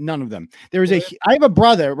legitimate. None of them. I have a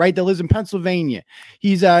brother, right, that lives in Pennsylvania.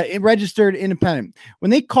 He's a registered independent.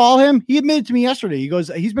 When they call him, he admitted to me yesterday. He goes,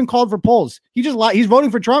 he's been called for polls. He just lies. He's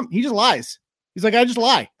voting for Trump. He just lies. He's like, I just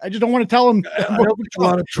lie. I just don't want to tell him. I know a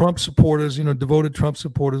lot of Trump supporters, devoted Trump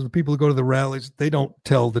supporters, the people who go to the rallies, they don't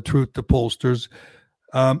tell the truth to pollsters.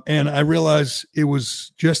 And I realize it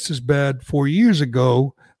was just as bad 4 years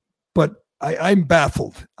ago, but I'm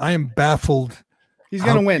baffled. I am baffled. He's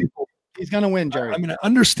going to win. He's going to win, Jerry. I mean, I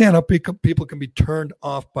understand how people can be turned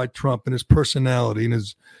off by Trump and his personality and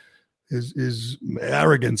his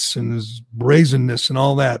arrogance and his brazenness and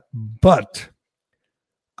all that. But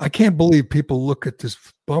I can't believe people look at this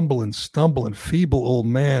bumble and stumble and feeble old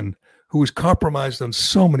man who is compromised on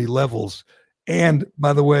so many levels. And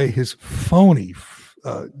by the way, his phony,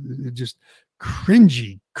 just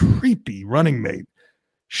cringy, creepy running mate.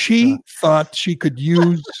 She thought she could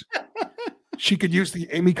use the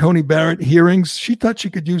Amy Coney Barrett hearings. She thought she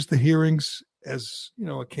could use the hearings as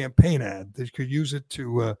a campaign ad. They could use it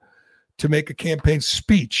to to make a campaign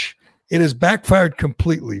speech. It has backfired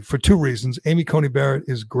completely for two reasons. Amy Coney Barrett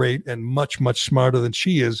is great and much, much smarter than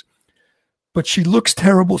she is, but she looks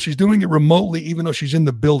terrible. She's doing it remotely, even though she's in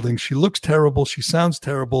the building. She looks terrible. She sounds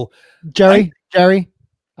terrible. Jerry,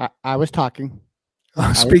 I was talking.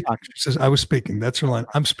 She says, I was speaking. That's her line.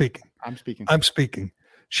 I'm speaking.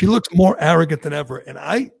 She looks more arrogant than ever. And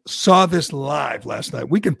I saw this live last night.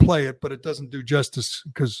 We can play it, but it doesn't do justice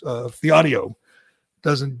because the audio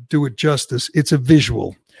doesn't do it justice. It's a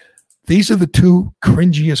visual. These are the two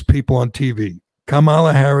cringiest people on TV,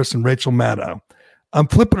 Kamala Harris and Rachel Maddow. I'm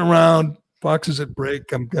flipping around. Fox is at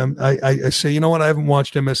break. I say, you know what? I haven't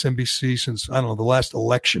watched MSNBC since, I don't know, the last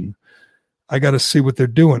election. I got to see what they're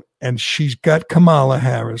doing. And she's got Kamala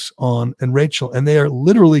Harris on and Rachel, and they are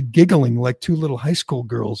literally giggling like two little high school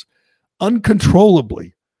girls,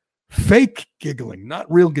 uncontrollably. Fake giggling,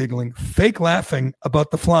 not real giggling, fake laughing about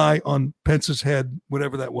the fly on Pence's head,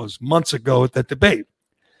 whatever that was, months ago at that debate.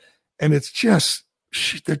 And it's just,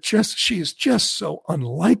 she is just so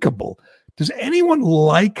unlikable. Does anyone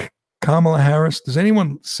like Kamala Harris? Does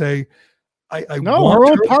anyone say, no, her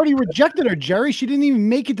own party rejected her, Jerry. She didn't even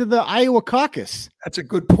make it to the Iowa caucus. That's a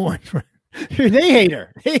good point. They hate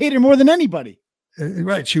her. They hate her more than anybody.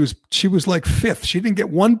 Right. She was like fifth. She didn't get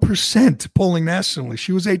 1% polling nationally.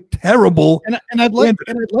 She was a terrible. And I'd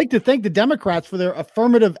like to thank the Democrats for their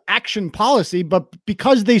affirmative action policy, but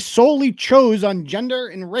because they solely chose on gender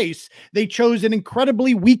and race, they chose an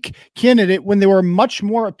incredibly weak candidate when there were much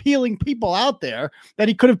more appealing people out there that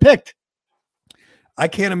he could have picked. I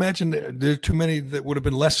can't imagine there are too many that would have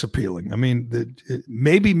been less appealing. I mean,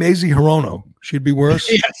 maybe Mazie Hirono. She'd be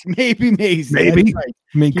worse. Yes, maybe Mazie. Maybe. Right.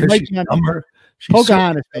 I mean, because she's dumber.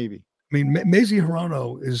 Pocahontas, baby. I mean, Mazie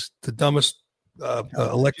Hirono is the dumbest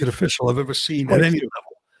elected official I've ever seen at any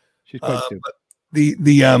level. She's quite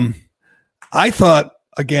stupid. I thought,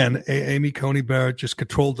 again, Amy Coney Barrett just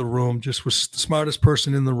controlled the room, just was the smartest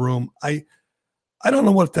person in the room. I don't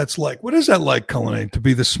know what that's like. What is that like, Cullinane, to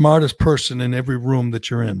be the smartest person in every room that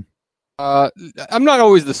you're in? I'm not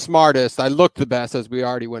always the smartest. I look the best, as we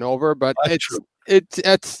already went over, but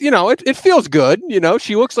it's you know, it feels good. You know,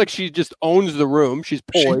 she looks like she just owns the room. She's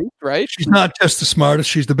poised, right? She's not just the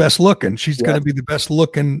smartest. She's the best looking. She's going to be the best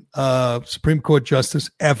looking Supreme Court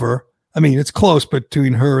justice ever. I mean, it's close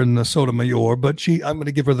between her and the Sotomayor, but I'm going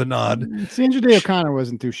to give her the nod. Sandra Day O'Connor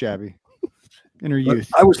wasn't too shabby in her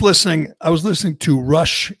youth. I was listening to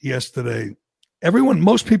Rush yesterday.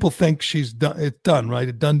 Most people think she's done. It's done, right?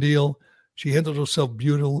 A done deal. She handled herself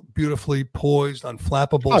beautifully, poised,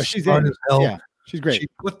 unflappable. Oh, she's smart as hell. Yeah, she's great. She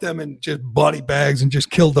put them in just body bags and just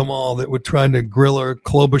killed them all that were trying to grill her.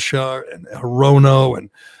 Klobuchar and Hirono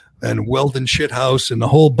and Weldon Shithouse and a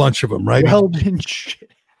whole bunch of them, right? Weldon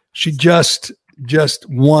shit. She just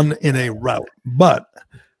won in a rout. But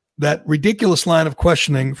that ridiculous line of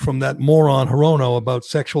questioning from that moron Hirono about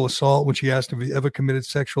sexual assault, when she asked if he ever committed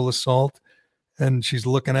sexual assault, and she's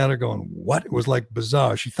looking at her going, what? It was like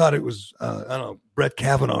bizarre. She thought it was, I don't know, Brett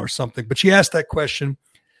Kavanaugh or something. But she asked that question,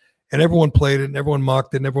 and everyone played it, and everyone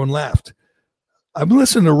mocked it, and everyone laughed. I've been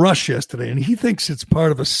listening to Rush yesterday, and he thinks it's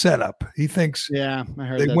part of a setup. He thinks I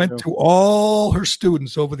heard they went to all her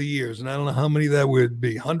students over the years, and I don't know how many that would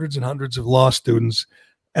be, hundreds and hundreds of law students,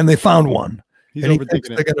 and they found one. And he thinks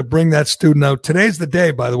they're going to bring that student out. Today's the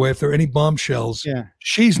day, by the way, if there are any bombshells. Yeah.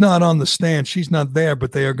 She's not on the stand. She's not there,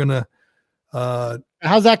 but they are going to.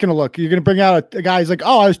 How's that going to look? You're going to bring out a guy who's like,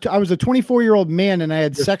 oh, I was a 24-year-old man and I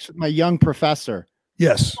had sex with my young professor.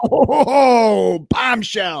 Yes. Oh,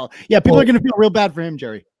 bombshell. Yeah, people are going to feel real bad for him,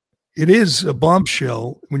 Jerry. It is a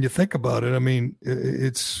bombshell when you think about it. I mean,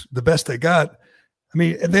 it's the best they got. I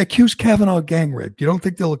mean, they accused Kavanaugh of gang rape. You don't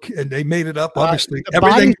think they made it up? Obviously,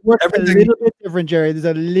 everything. A little bit different, Jerry. There's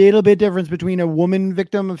a little bit difference between a woman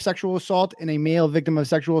victim of sexual assault and a male victim of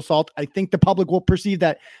sexual assault. I think the public will perceive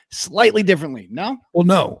that slightly differently. No? Well,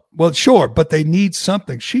 no. Well, sure, but they need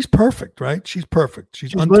something. She's perfect, right? She's perfect.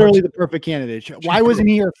 She's literally the perfect candidate. Why wasn't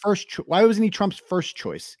he her first? Why wasn't he Trump's first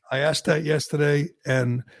choice? I asked that yesterday,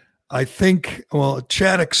 and I think,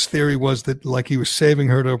 Chaddock's theory was that like he was saving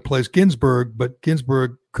her to replace Ginsburg, but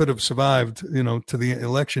Ginsburg could have survived, to the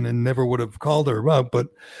election and never would have called her up. But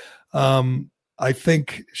I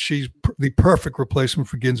think she's the perfect replacement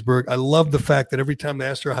for Ginsburg. I love the fact that every time they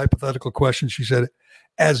asked her a hypothetical question, she said,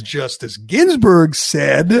 as Justice Ginsburg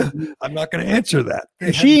said, I'm not going to answer that.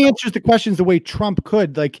 And she answers the questions the way Trump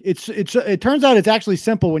could. Like it turns out it's actually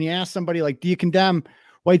simple when you ask somebody like, do you condemn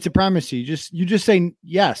white supremacy? You just say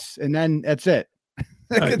yes, and then that's it.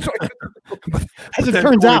 Right. As it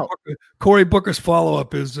turns out, Cory Booker's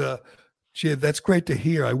follow-up is, That's great to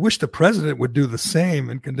hear. I wish the president would do the same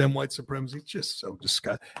and condemn white supremacy. It's just so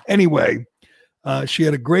disgusting. Anyway, she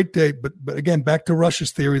had a great day, but again, back to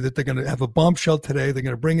Russia's theory that they're going to have a bombshell today. They're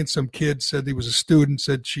going to bring in some kid, said he was a student,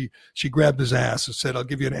 said she grabbed his ass and said, I'll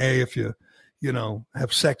give you an A if you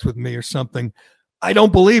have sex with me or something. I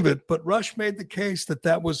don't believe it, but Rush made the case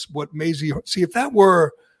that was what Maisie, see, if that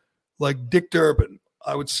were like Dick Durbin,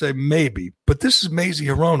 I would say maybe, but this is Maisie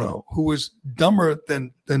Hirono, who is dumber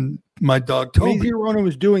than my dog Toby. Maisie Hirono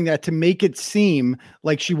was doing that to make it seem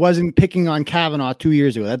like she wasn't picking on Kavanaugh 2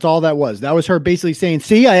 years ago. That's all that was. That was her basically saying,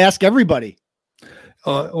 see, I ask everybody.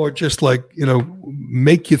 Or just like,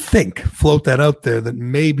 make you think, float that out there that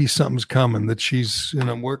maybe something's coming, that she's,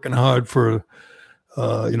 working hard for,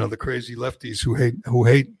 the crazy lefties who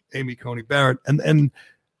hate Amy Coney Barrett. And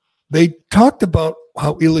they talked about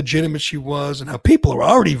how illegitimate she was and how people are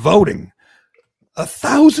already voting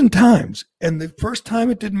 1,000 times. And the first time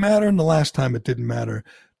it didn't matter and the last time it didn't matter.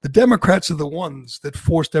 The Democrats are the ones that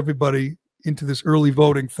forced everybody into this early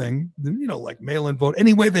voting thing, like mail-in vote,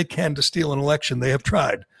 any way they can to steal an election. They have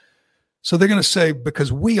tried. So they're going to say,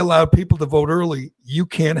 because we allowed people to vote early, you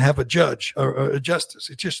can't have a judge or a justice.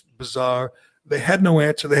 It's just bizarre. They had no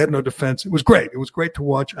answer. They had no defense. It was great. It was great to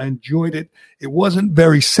watch. I enjoyed it. It wasn't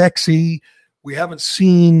very sexy. We haven't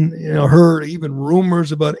seen, heard even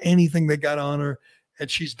rumors about anything they got on her.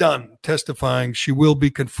 And she's done testifying. She will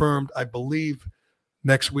be confirmed, I believe,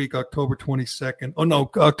 next week, October 22nd. Oh,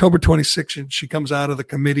 no, October 26th. She comes out of the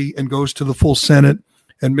committee and goes to the full Senate.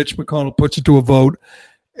 And Mitch McConnell puts it to a vote.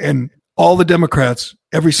 And all the Democrats,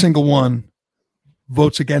 every single one,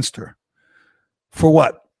 votes against her. For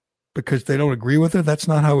what? Because they don't agree with her? That's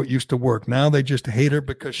not how it used to work. Now they just hate her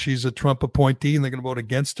because she's a Trump appointee and they're going to vote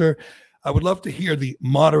against her. I would love to hear the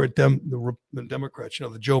moderate the Democrats,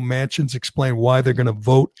 the Joe Manchins, explain why they're going to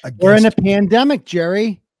vote against her. We're in a pandemic,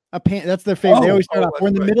 Jerry. That's their favorite. They always start off. We're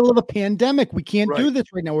in the middle of a pandemic. We can't do this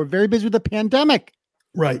right now. We're very busy with the pandemic.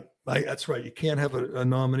 Right. That's right. You can't have a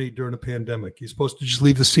nominee during a pandemic. You're supposed to just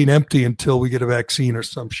leave the seat empty until we get a vaccine or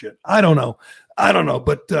some shit. I don't know.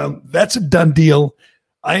 But that's a done deal.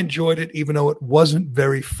 I enjoyed it, even though it wasn't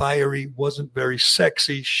very fiery, wasn't very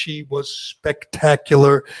sexy. She was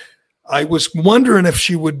spectacular. I was wondering if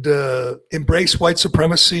she would embrace white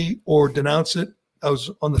supremacy or denounce it. I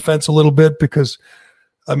was on the fence a little bit because,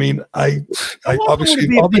 I obviously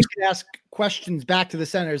ask questions back to the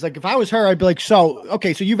senators. Like if I was her, I'd be like, so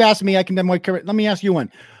you've asked me, I condemn white. Let me ask you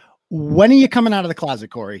one. When are you coming out of the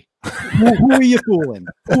closet, Corey? Who are you fooling?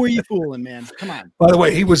 Who are you fooling, man? Come on. By the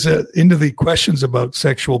way, he was into the questions about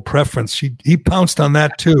sexual preference. He pounced on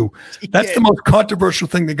that too. That's the most controversial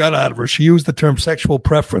thing they got out of her. She used the term sexual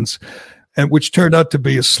preference, and which turned out to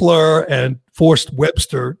be a slur and forced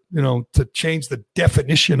Webster, to change the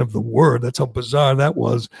definition of the word. That's how bizarre that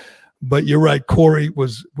was. But you're right. Corey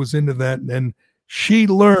was into that. And she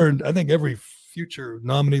learned, I think every future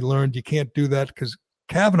nominee learned you can't do that because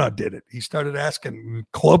Kavanaugh did it. He started asking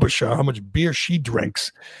Klobuchar how much beer she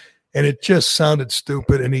drinks, and it just sounded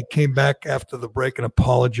stupid. And he came back after the break and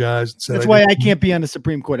apologized. And said, that's why I can't be on the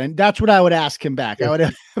Supreme Court. And that's what I would ask him back. I would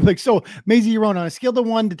have like, so Maisie Hirono, on a scale of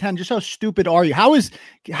 1 to 10, just how stupid are you? How is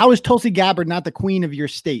Tulsi Gabbard not the queen of your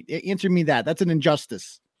state? Answer me that. That's an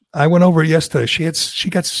injustice. I went over it yesterday. She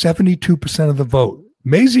got 72% of the vote.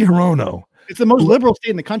 Maisie Hirono. It's the most liberal state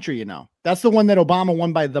in the country. That's the one that Obama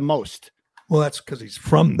won by the most. Well, that's because he's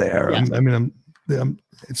from there. Yeah. But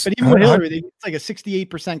even with Hillary, it's like a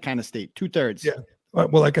 68% kind of state, 2/3. Yeah.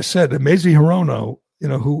 Well, like I said, Maisie Hirono,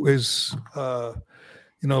 who is,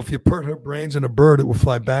 if you put her brains in a bird, it will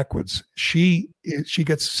fly backwards. She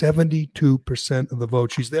gets 72% of the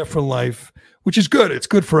vote. She's there for life, which is good. It's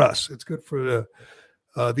good for us. It's good for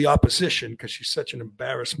the opposition because she's such an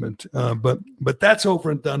embarrassment. But that's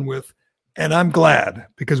over and done with. And I'm glad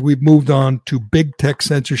because we've moved on to big tech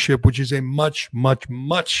censorship, which is a much, much,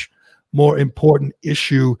 much more important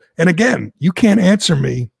issue. And again, you can't answer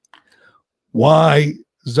me why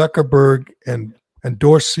Zuckerberg and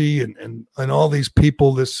Dorsey and all these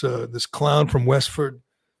people, this clown from Westford,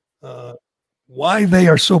 why they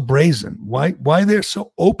are so brazen, why they're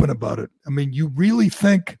so open about it. I mean, you really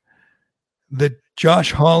think that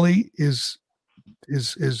Josh Hawley is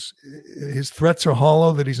his threats are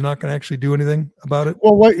hollow, that he's not going to actually do anything about it?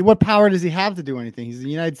 Well, what power does he have to do anything? He's the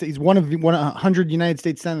United States. He's one of 100 United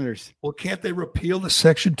States senators. Well, can't they repeal the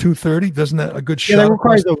Section 230? Doesn't that a good shot? Yeah, that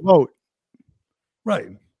requires a vote. Right.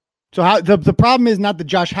 So how the problem is not the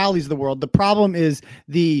Josh Hawleys of the world. The problem is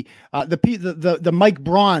the Mike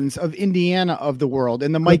Brauns of Indiana of the world,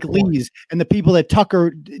 and the Mike Lees and the people that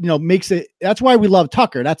Tucker makes it. That's why we love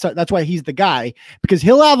Tucker. That's why he's the guy, because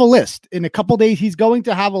he'll have a list in a couple days. He's going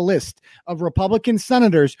to have a list of Republican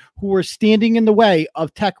senators who are standing in the way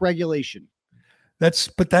of tech regulation.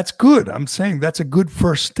 But that's good. I'm saying that's a good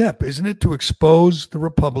first step, isn't it? To expose the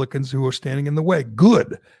Republicans who are standing in the way.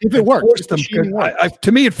 Good. If it works.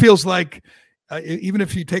 To me, it feels like even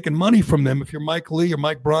if you're taking money from them, if you're Mike Lee or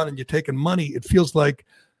Mike Braun and you're taking money, it feels like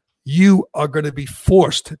you are going to be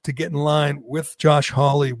forced to get in line with Josh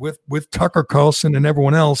Hawley, with Tucker Carlson and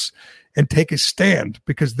everyone else, and take a stand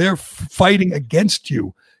because they're fighting against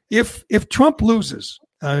you. If Trump loses,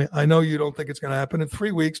 I know you don't think it's going to happen in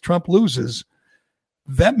 3 weeks, Trump loses,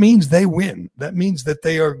 that means they win. That means that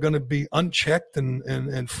they are going to be unchecked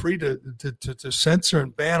and free to censor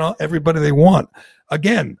and ban everybody they want.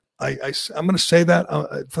 Again, I'm going to say that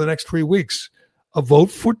for the next 3 weeks. A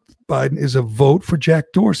vote for Biden is a vote for Jack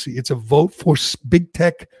Dorsey. It's a vote for big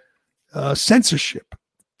tech censorship.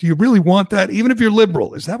 Do you really want that? Even if you're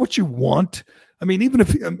liberal, is that what you want? I mean, even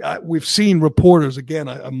if we've seen reporters, again,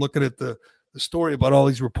 I'm looking at the story about all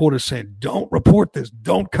these reporters saying, don't report this,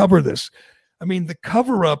 don't cover this. I mean, the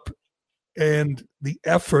cover-up and the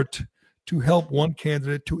effort to help one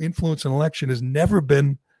candidate to influence an election has never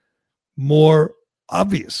been more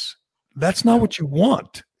obvious. That's not what you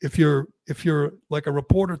want. If you're like a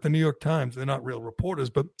reporter at the New York Times, they're not real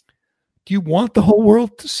reporters, but do you want the whole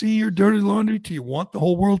world to see your dirty laundry? Do you want the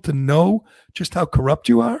whole world to know just how corrupt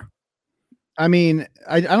you are? I mean,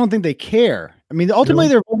 I don't think they care. I mean, ultimately,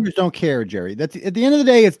 their voters don't care, Jerry. That's at the end of the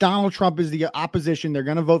day, it's Donald Trump is the opposition. They're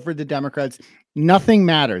going to vote for the Democrats. Nothing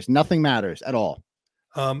matters. Nothing matters at all.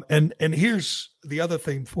 And here's the other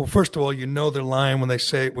thing. Well, first of all, they're lying when they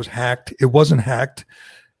say it was hacked. It wasn't hacked.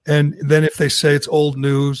 And then if they say it's old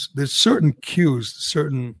news, there's certain cues,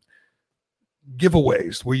 certain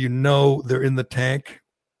giveaways where they're in the tank.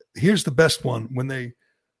 Here's the best one. When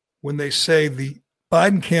they say the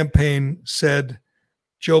Biden campaign said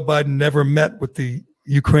Joe Biden never met with the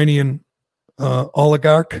Ukrainian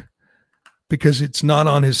oligarch because it's not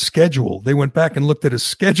on his schedule. They went back and looked at his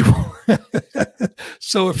schedule.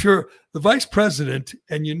 So if you're the vice president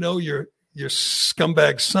and your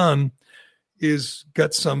scumbag son is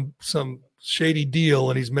got some shady deal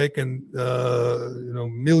and he's making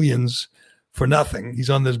millions for nothing, he's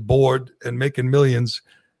on this board and making millions,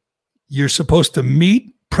 you're supposed to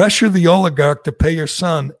meet, pressure the oligarch to pay your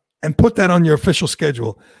son and put that on your official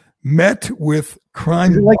schedule. Met with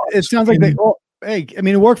crime. It sounds like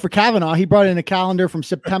it worked for Kavanaugh. He brought in a calendar from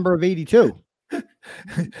September of 82.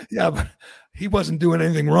 Yeah, but he wasn't doing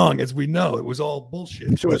anything wrong, as we know. It was all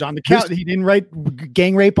bullshit. So it was on the calendar. He didn't write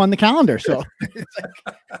gang rape on the calendar. So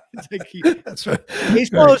that's right. He's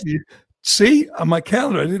close. See, on my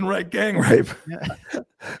calendar, I didn't write gang rape. Yeah.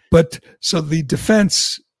 But so the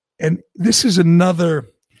defense, and this is another.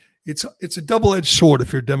 It's a double-edged sword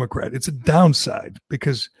if you're a Democrat. It's a downside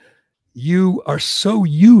because you are so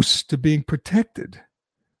used to being protected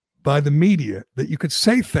by the media that you could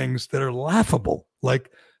say things that are laughable.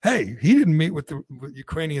 Like, hey, he didn't meet with the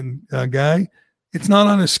Ukrainian guy. It's not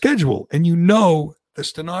on his schedule. And the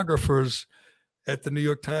stenographers at the New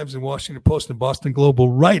York Times and Washington Post and Boston Globe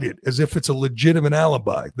will write it as if it's a legitimate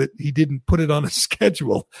alibi, that he didn't put it on his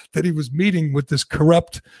schedule, that he was meeting with this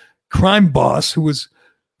corrupt crime boss who was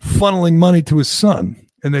funneling money to his son.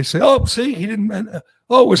 And they say, oh, see, he didn't, it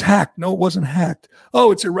was hacked. No, it wasn't hacked.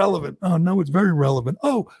 Oh, it's irrelevant. Oh, no, it's very relevant.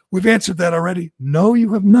 Oh, we've answered that already. No,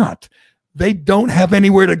 you have not. They don't have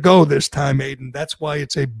anywhere to go this time, Aiden. That's why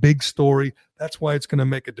it's a big story. That's why it's going to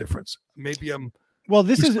make a difference. Maybe I'll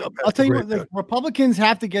tell you what, the Republicans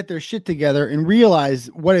have to get their shit together and realize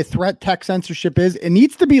what a threat tech censorship is. It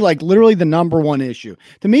needs to be like literally the number one issue.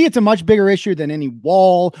 To me, it's a much bigger issue than any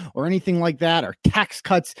wall or anything like that, or tax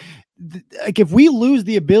cuts. Like if we lose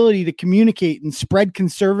the ability to communicate and spread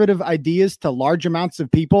conservative ideas to large amounts of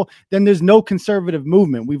people, then there's no conservative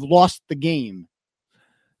movement. We've lost the game.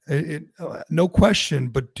 No question.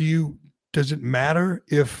 But does it matter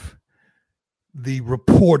if the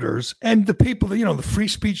reporters and the people, the free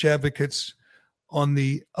speech advocates on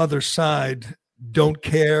the other side don't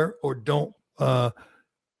care or don't, to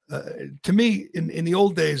me, in the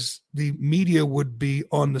old days, the media would be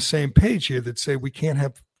on the same page here that say, we can't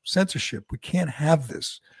have censorship. We can't have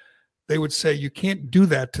this. They would say, you can't do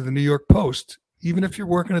that to the New York Post. Even if you're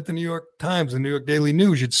working at the New York Times, the New York Daily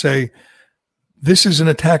News, you'd say, this is an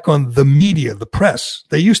attack on the media, the press.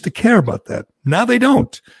 They used to care about that. Now they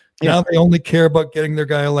don't. Now they only care about getting their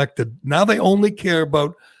guy elected. Now they only care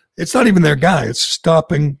about It's not even their guy. It's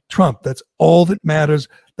stopping Trump. That's all that matters.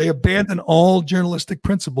 They abandon all journalistic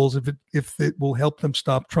principles if it will help them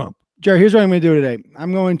stop Trump. Jerry, here's what I'm going to do today.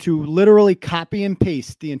 I'm going to literally copy and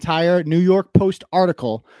paste the entire New York Post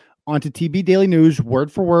article onto TB Daily News,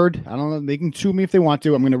 word for word. I don't know. They can sue me if they want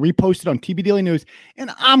to. I'm going to repost it on TB Daily News,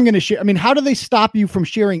 and I'm going to share. I mean, how do they stop you from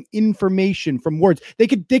sharing information from words? They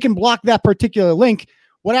can block that particular link.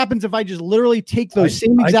 What happens if I just literally take those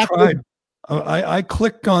same exact words? I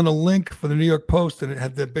clicked on a link for the New York Post, and it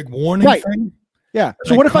had that big warning thing. Yeah.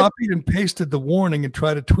 So what if I copied and pasted the warning and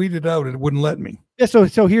tried to tweet it out, and it wouldn't let me? Yeah.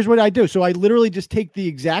 So here's what I do. So I literally just take the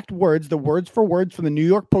exact words, the words for words from the New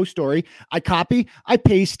York Post story. I copy, I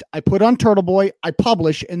paste, I put on Turtle Boy, I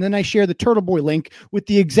publish, and then I share the Turtle Boy link with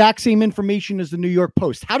the exact same information as the New York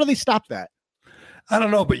Post. How do they stop that? I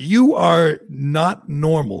don't know, but you are not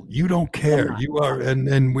normal. You don't care. You are,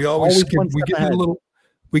 and we always give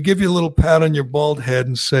you a little pat on your bald head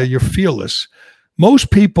and say you're fearless.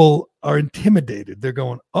 Most people are intimidated. They're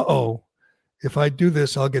going, uh-oh, if I do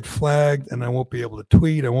this, I'll get flagged and I won't be able to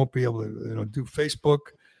tweet. I won't be able to do Facebook.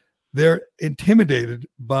 They're intimidated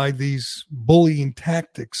by these bullying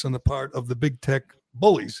tactics on the part of the big tech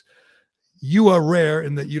bullies. You are rare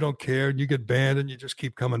in that you don't care and you get banned and you just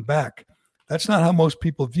keep coming back. That's not how most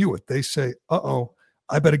people view it. They say, uh-oh,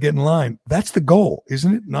 I better get in line. That's the goal,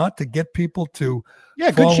 isn't it? Not to get people to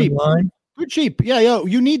fall in line. Good sheep. Yeah,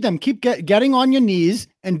 you need them. Keep getting on your knees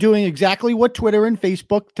and doing exactly what Twitter and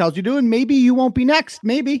Facebook tells you to do, and maybe you won't be next.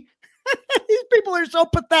 Maybe. These people are so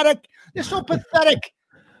pathetic. They're so pathetic.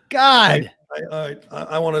 God.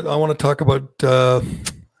 I want to talk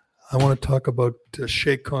about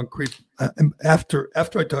Shea Concrete. After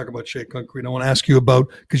I talk about Shea Concrete, I want to ask you about,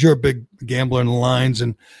 because you're a big gambler in the lines,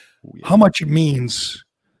 and how much it means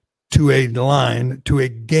to a line, to a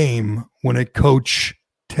game, when a coach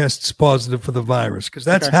tests positive for the virus, because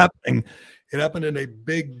that's happening. It happened in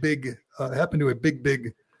happened to a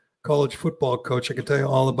big college football coach. I can tell you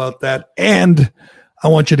all about that. And I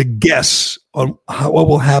want you to guess on what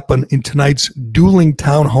will happen in tonight's dueling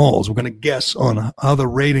town halls. We're going to guess on how the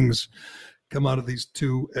ratings come out of these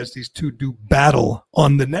two as these two do battle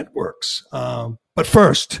on the networks. But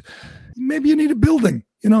first, maybe you need a building.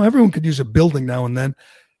 Everyone could use a building now and then.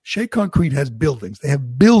 Shea Concrete has buildings. They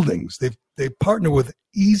have buildings. They partner with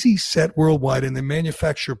Easy Set Worldwide, and they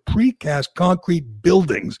manufacture precast concrete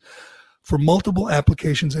buildings for multiple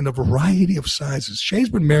applications in a variety of sizes. Shea's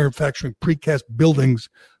been manufacturing precast buildings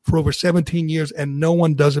for over 17 years, and no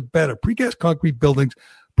one does it better. Precast concrete buildings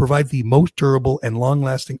provide the most durable and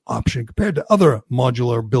long-lasting option compared to other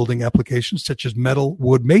modular building applications such as metal,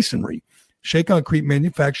 wood, masonry. Shea Concrete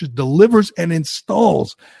manufactures, delivers, and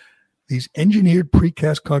installs these engineered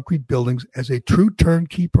precast concrete buildings as a true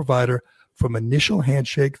turnkey provider, from initial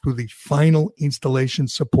handshake through the final installation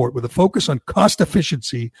support. With a focus on cost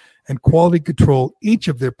efficiency and quality control, each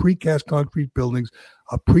of their precast concrete buildings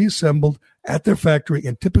are pre-assembled at their factory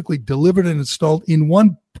and typically delivered and installed in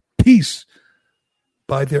one piece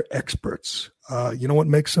by their experts. You know what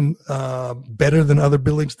makes them better than other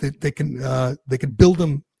buildings? They can build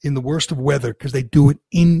them in the worst of weather because they do it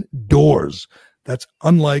indoors. That's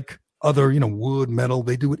unlike other, wood, metal.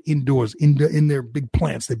 They do it indoors, in their big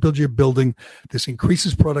plants. They build you a building. This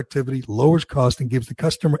increases productivity, lowers cost, and gives the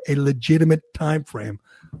customer a legitimate time frame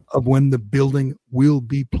of when the building will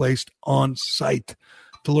be placed on site.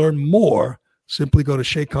 To learn more, simply go to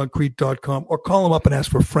sheaconcrete.com or call them up and ask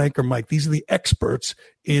for Frank or Mike. These are the experts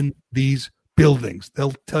in these buildings.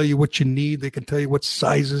 They'll tell you what you need. They can tell you what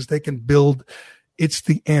sizes they can build. It's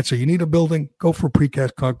the answer. You need a building, go for a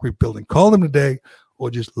precast concrete building. Call them today, or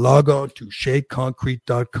just log on to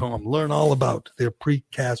sheaconcrete.com. Learn all about their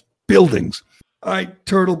precast buildings. All right,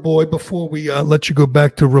 Turtle Boy, before we let you go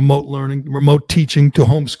back to remote learning, remote teaching, to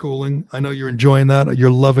homeschooling, I know you're enjoying that. You're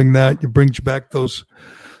loving that. It brings back those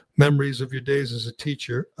memories of your days as a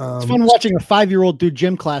teacher. It's fun watching a 5-year-old do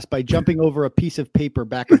gym class by jumping over a piece of paper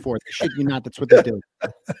back and forth. Shit you not, that's what they do.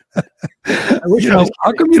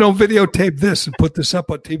 How come you don't videotape this and put this up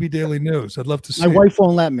on TV Daily News? I'd love to see My wife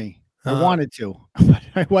won't let me. I wanted to, but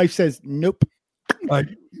my wife says nope.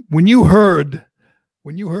 When you heard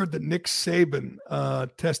that Nick Saban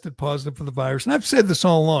tested positive for the virus, and I've said this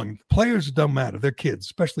all along, players don't matter. They're kids,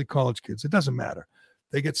 especially college kids. It doesn't matter.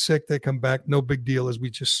 They get sick, they come back, no big deal. As we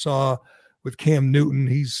just saw with Cam Newton,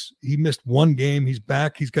 he missed one game. He's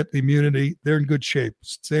back. He's got the immunity. They're in good shape.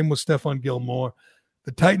 Same with Stephon Gilmore.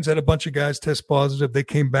 The Titans had a bunch of guys test positive. They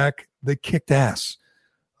came back. They kicked ass.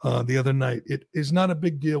 the other night. It is not a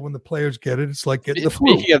big deal when the players get it. It's like getting the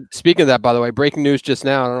flu. Speaking of that, by the way, breaking news just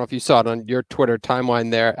now. I don't know if you saw it on your Twitter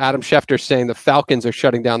timeline there. Adam Schefter saying the Falcons are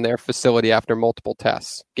shutting down their facility after multiple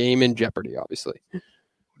tests. Game in jeopardy, obviously.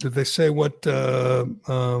 Did they say what?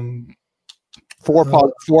 Four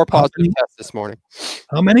positive tests this morning.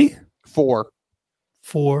 How many? Four.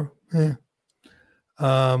 Yeah.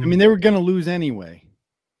 I mean, they were going to lose anyway.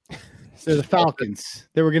 They're the Falcons.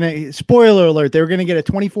 They were going to, spoiler alert, they were going to get a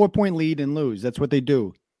 24-point lead and lose. That's what they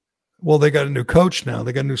do. Well, they got a new coach now.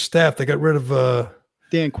 They got a new staff. They got rid of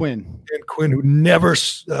Dan Quinn, who never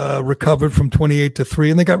recovered from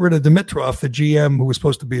 28-3. And they got rid of Dimitrov, the GM, who was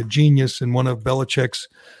supposed to be a genius and one of Belichick's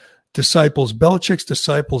disciples. Belichick's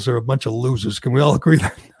disciples are a bunch of losers. Can we all agree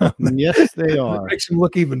that? Yes, they are. It makes them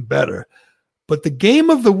look even better. But the game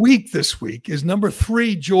of the week this week is number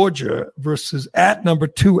 3 Georgia versus at number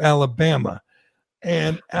 2 Alabama.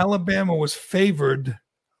 And Alabama was favored.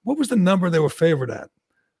 What was the number they were favored at?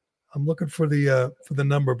 I'm looking for the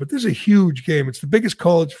number, but this is a huge game. It's the biggest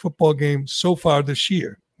college football game so far this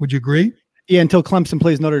year. Would you agree? Yeah, until Clemson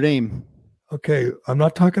plays Notre Dame. Okay, I'm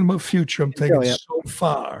not talking about future. I'm thinking so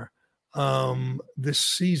far this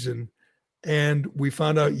season. And we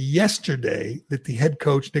found out yesterday that the head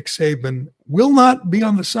coach, Nick Saban, will not be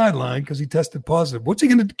on the sideline because he tested positive. What's he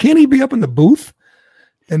going to do? Can he be up in the booth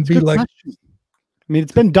and be like? Question. I mean,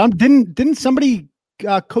 it's been done. Didn't somebody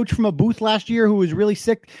coach from a booth last year who was really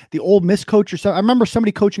sick? The Ole Miss coach or something. I remember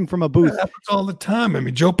somebody coaching from a booth. Yeah, that happens all the time. I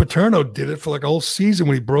mean, Joe Paterno did it for like a whole season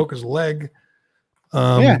when he broke his leg.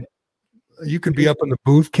 You could be up in the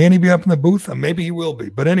booth. Can he be up in the booth? Maybe he will be.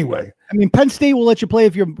 But anyway. I mean, Penn State will let you play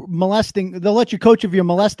if you're molesting. They'll let you coach if you're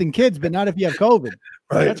molesting kids, but not if you have COVID.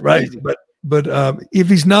 Right. But if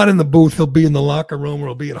he's not in the booth, he'll be in the locker room or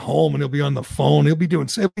he'll be at home and he'll be on the phone. He'll be doing.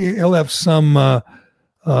 He'll have some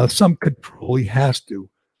control. He has to.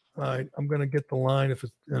 All right. I'm going to get the line. If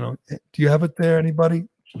it's, do you have it there? Anybody?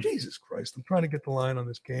 Jesus Christ. I'm trying to get the line on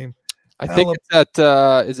this game. I think it's at,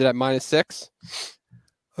 is it at -6?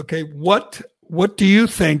 Okay, what do you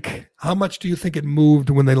think? How much do you think it moved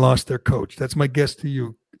when they lost their coach? That's my guess to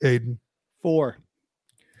you, Aiden. 4.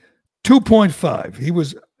 2.5. He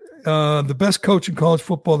was the best coach in college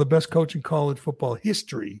football, the best coach in college football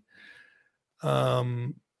history.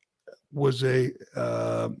 Was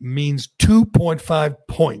means 2.5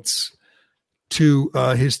 points to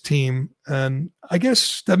his team, and I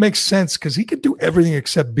guess that makes sense because he could do everything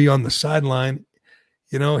except be on the sideline.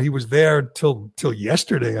 He was there till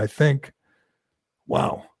yesterday, I think.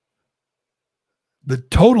 Wow. The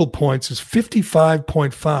total points is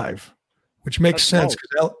 55.5, which makes sense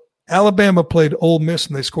because Alabama played Ole Miss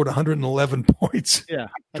and they scored 111 points. Yeah.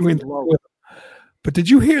 But did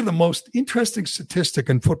you hear the most interesting statistic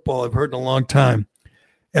in football I've heard in a long time?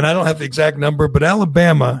 And I don't have the exact number, but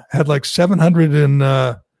Alabama had like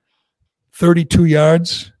 732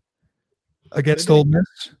 yards against Ole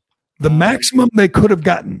Miss. The maximum they could have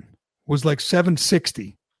gotten was like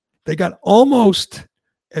 760. They got almost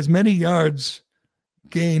as many yards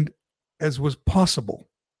gained as was possible.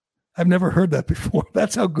 I've never heard that before.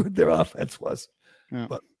 That's how good their offense was. Yeah.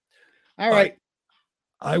 But all right.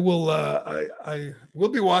 I will I will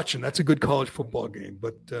be watching. That's a good college football game.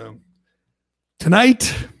 But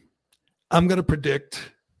tonight I'm going to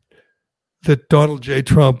predict that Donald J.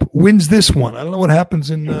 Trump wins this one. I don't know what happens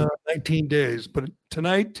in 19 days, but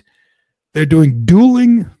tonight they're doing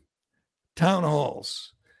dueling town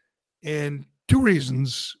halls. And 2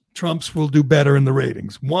 reasons Trump's will do better in the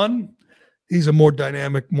ratings. 1, he's a more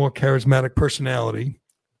dynamic, more charismatic personality.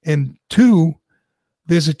 And 2,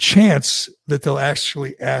 there's a chance that they'll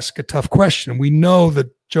actually ask a tough question. We know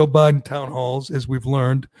that Joe Biden town halls, as we've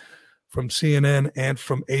learned from CNN and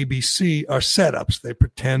from ABC, are setups. They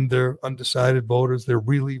pretend they're undecided voters. They're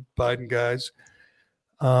really Biden guys.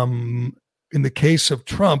 In the case of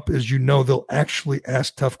Trump, as you know, they'll actually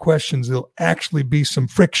ask tough questions. There'll actually be some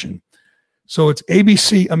friction. So it's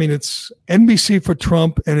ABC. I mean, it's NBC for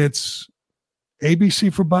Trump and it's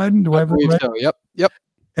ABC for Biden. Do I have it right? So. Yep.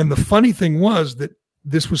 And the funny thing was that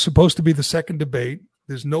this was supposed to be the second debate.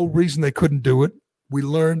 There's no reason they couldn't do it. We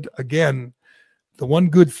learned, again, the one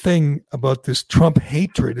good thing about this Trump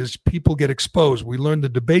hatred is people get exposed. We learned the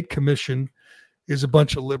debate commission is a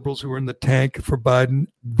bunch of liberals who are in the tank for Biden.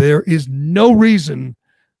 There is no reason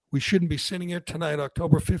we shouldn't be sitting here tonight,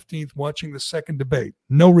 October 15th, watching the second debate.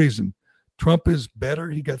 No reason. Trump is better.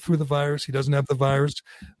 He got through the virus. He doesn't have the virus.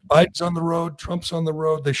 Biden's on the road. Trump's on the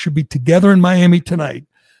road. They should be together in Miami tonight.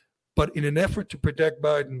 But in an effort to protect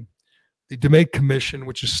Biden, the debate commission,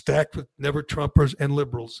 which is stacked with never Trumpers and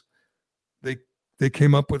liberals, they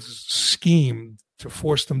came up with a scheme to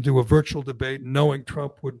force them to do a virtual debate, knowing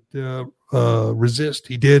Trump would resist.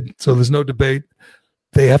 He did, so there's no debate.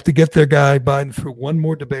 They have to get their guy Biden through one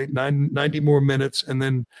more debate, 90 more minutes, and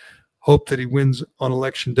then hope that he wins on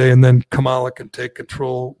Election Day, and then Kamala can take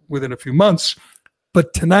control within a few months.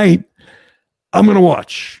 But tonight, I'm going to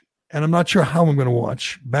watch, and I'm not sure how I'm going to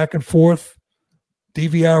watch. Back and forth,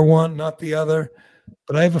 DVR one, not the other.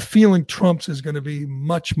 But I have a feeling Trump's is going to be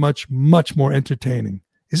much, much, much more entertaining.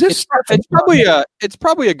 Is this? It's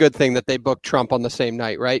probably a good thing that they booked Trump on the same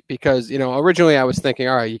night, right? Because originally I was thinking,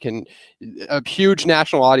 all right, a huge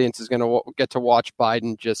national audience is going to get to watch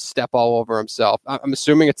Biden just step all over himself. I'm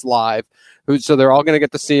assuming it's live, so they're all going to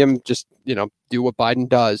get to see him just do what Biden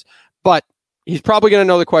does. But he's probably going to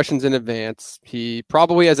know the questions in advance. He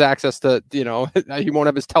probably has access to, he won't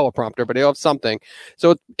have his teleprompter, but he'll have something.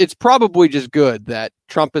 So it's probably just good that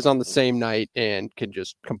Trump is on the same night and can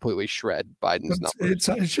just completely shred Biden's numbers.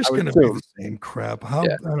 It's just going to be the same crap. I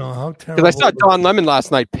don't know how terrible. Because I saw Don Lemon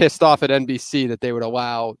last night pissed off at NBC that they would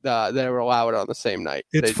allow it on the same night.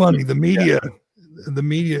 It's funny. The media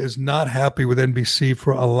is not happy with NBC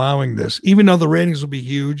for allowing this, even though the ratings will be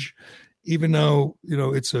huge. Even though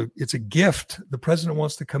it's a gift, the president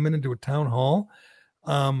wants to come in and do a town hall.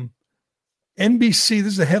 NBC,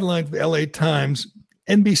 this is a headline for the LA Times.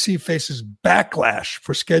 NBC faces backlash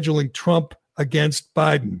for scheduling Trump against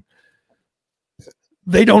Biden.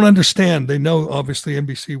 They don't understand. They know obviously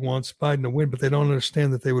NBC wants Biden to win, but they don't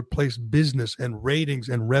understand that they would place business and ratings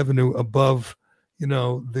and revenue above,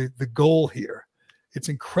 the goal here. It's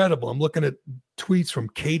incredible. I'm looking at tweets from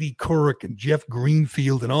Katie Couric and Jeff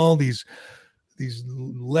Greenfield and all these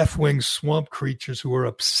left-wing swamp creatures who are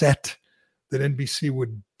upset that NBC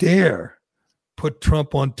would dare put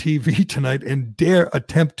Trump on TV tonight and dare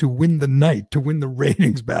attempt to win the night, to win the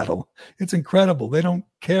ratings battle. It's incredible. They don't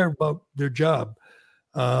care about their job.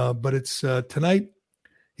 But it's tonight.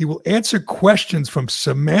 He will answer questions from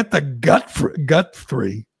Samantha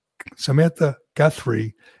Guthrie,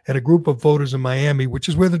 and a group of voters in Miami, which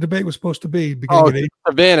is where the debate was supposed to be.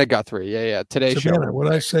 Savannah Guthrie. Yeah. Today's Savannah, show. What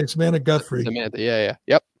did I say? Savannah Guthrie. Samantha. Yeah.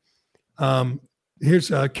 Yep. Here's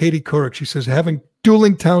Katie Couric. She says, having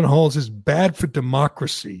dueling town halls is bad for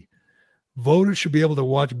democracy. Voters should be able to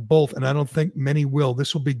watch both, and I don't think many will.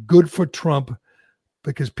 This will be good for Trump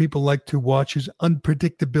because people like to watch his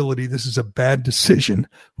unpredictability. This is a bad decision.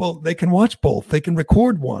 Well, they can watch both. They can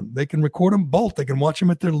record one. They can record them both. They can watch them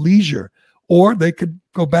at their leisure, or they could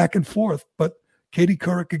go back and forth. But Katie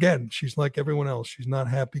Couric, again, she's like everyone else. She's not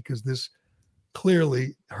happy because this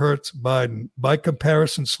clearly hurts Biden. By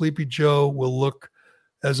comparison, Sleepy Joe will look,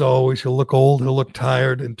 as always, he'll look old, he'll look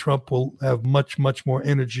tired, and Trump will have much, much more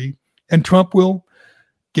energy. And Trump will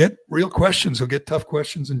get real questions. He'll get tough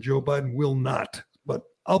questions, and Joe Biden will not. But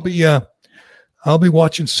I'll be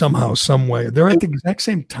watching somehow, some way. They're at the exact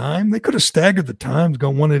same time. They could have staggered the times,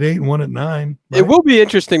 gone 1 at 8 and 1 at 9. Right? It will be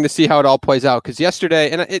interesting to see how it all plays out because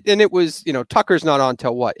yesterday, and it was, Tucker's not on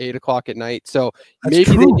till 8 o'clock at night. So that's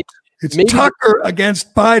true. It's Tucker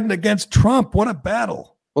against Biden against Trump. What a battle.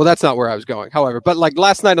 Well, that's not where I was going. However, but like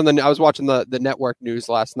last night I was watching the network news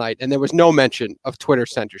last night, and there was no mention of Twitter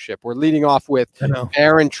censorship. We're leading off with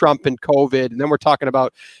Aaron Trump and COVID, and then we're talking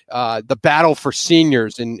about the battle for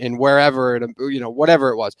seniors in wherever, whatever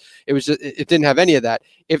it was. It was just, it didn't have any of that.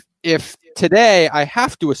 If today, I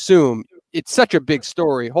have to assume it's such a big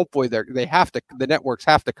story. Hopefully, the networks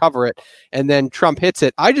have to cover it, and then Trump hits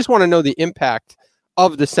it. I just want to know the impact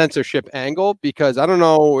of the censorship angle, because I don't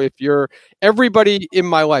know if everybody in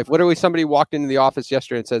my life, literally somebody walked into the office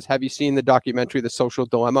yesterday and says, have you seen the documentary, The Social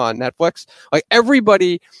Dilemma on Netflix? Like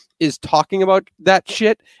everybody is talking about that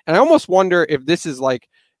shit. And I almost wonder if this is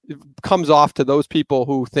comes off to those people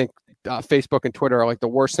who think Facebook and Twitter are like the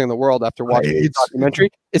worst thing in the world after watching the documentary.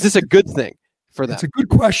 Is this a good thing for them? It's a good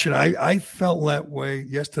question. I felt that way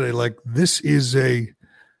yesterday. Like this is a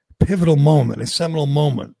pivotal moment, a seminal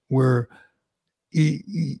moment where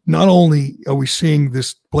not only are we seeing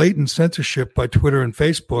this blatant censorship by Twitter and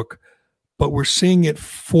Facebook, but we're seeing it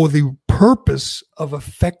for the purpose of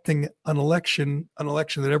affecting an election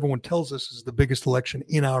that everyone tells us is the biggest election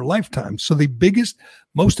in our lifetimes. So the biggest,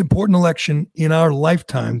 most important election in our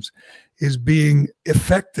lifetimes is being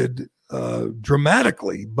affected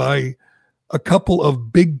dramatically by a couple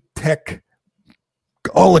of big tech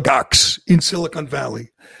oligarchs in Silicon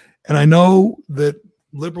Valley. And I know that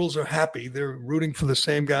liberals are happy. They're rooting for the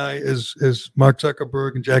same guy as Mark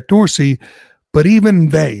Zuckerberg and Jack Dorsey, but even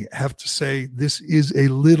they have to say this is a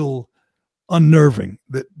little unnerving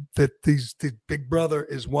that the big brother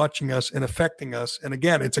is watching us and affecting us. And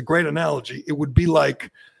again, it's a great analogy. It would be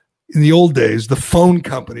like in the old days, the phone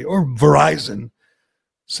company or Verizon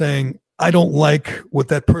saying, I don't like what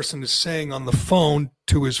that person is saying on the phone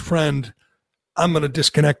to his friend, I'm going to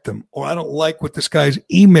disconnect them. Or I don't like what this guy's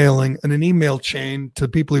emailing in an email chain to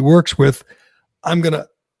people he works with, I'm going to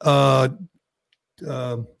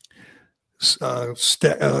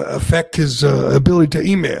affect his ability to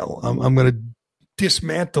email. I'm going to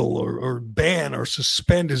dismantle or ban or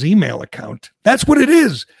suspend his email account. That's what it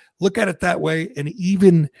is. Look at it that way. And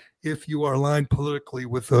even if you are aligned politically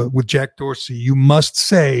with Jack Dorsey, you must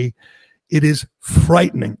say it is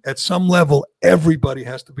frightening. At some level, everybody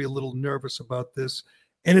has to be a little nervous about this.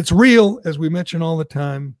 And it's real, as we mention all the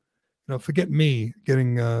time. Forget me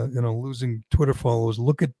getting, losing Twitter followers.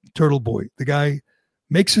 Look at Turtle Boy. The guy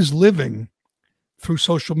makes his living through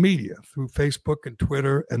social media, through Facebook and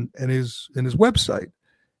Twitter and his website.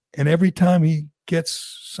 And every time he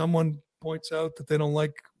gets someone points out that they don't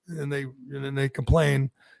like and they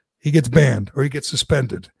complain, he gets banned or he gets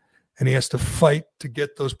suspended. And he has to fight to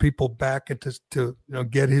get those people back and to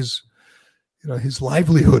get his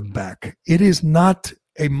livelihood back. It is not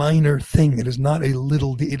a minor thing. It is not a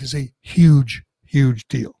little deal. It is a huge, huge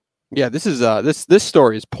deal. Yeah, this is this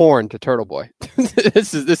story is porn to Turtle Boy.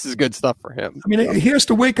 This is good stuff for him. I mean, he has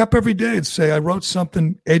to wake up every day and say, I wrote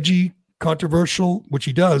something edgy, controversial, which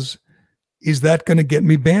he does. Is that going to get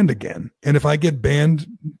me banned again? And if I get banned,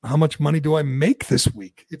 how much money do I make this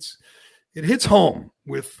week? It hits home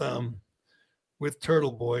with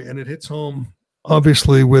Turtle Boy, and it hits home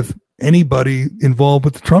obviously with anybody involved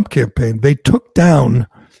with the Trump campaign. They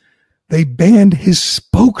banned his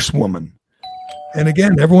spokeswoman. And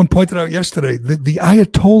again, everyone pointed out yesterday, the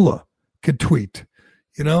Ayatollah could tweet,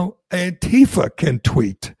 Antifa can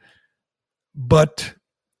tweet, but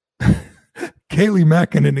Kayleigh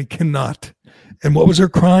McEnany cannot. And what was her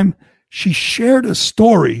crime? She shared a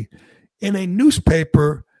story in a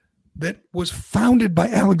newspaper that was founded by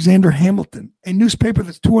Alexander Hamilton, a newspaper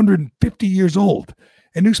that's 250 years old,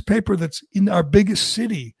 a newspaper that's in our biggest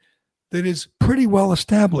city that is pretty well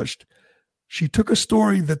established. She took a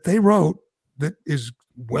story that they wrote that is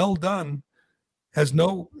well done, has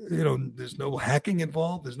no, there's no hacking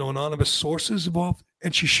involved, there's no anonymous sources involved,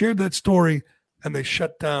 and she shared that story, and they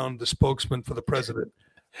shut down the spokesman for the president.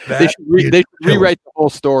 They should rewrite the whole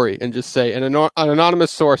story and just say an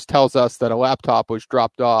anonymous source tells us that a laptop was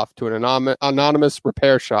dropped off to an anonymous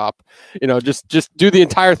repair shop. Just do the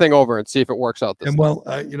entire thing over and see if it works out.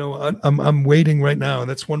 I'm waiting right now, and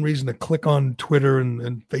that's one reason to click on Twitter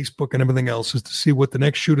and Facebook and everything else is to see what the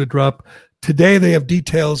next shoe to drop. Today they have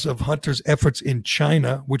details of Hunter's efforts in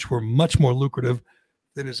China, which were much more lucrative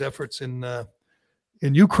than his efforts in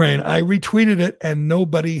Ukraine. I retweeted it, and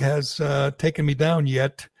nobody has taken me down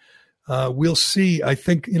yet. We'll see. I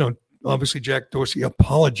think, obviously Jack Dorsey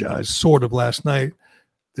apologized sort of last night.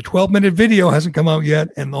 The 12-minute video hasn't come out yet,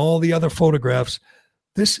 and all the other photographs.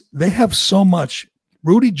 They have so much.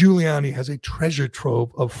 Rudy Giuliani has a treasure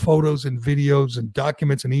trove of photos and videos and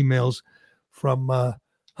documents and emails from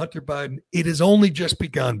Hunter Biden. It has only just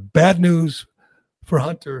begun. Bad news for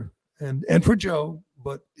Hunter and for Joe,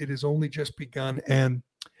 but it has only just begun. And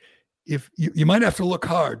if you might have to look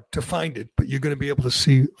hard to find it, but you're going to be able to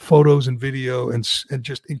see photos and video and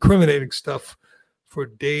just incriminating stuff for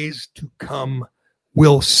days to come.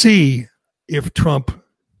 We'll see if Trump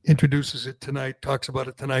introduces it tonight, talks about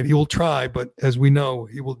it tonight. He will try, but as we know,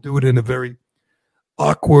 he will do it in a very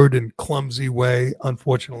awkward and clumsy way,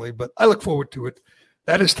 unfortunately. But I look forward to it.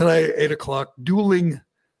 That is tonight at 8 o'clock, dueling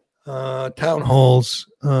town halls.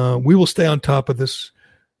 We will stay on top of this.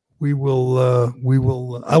 I'll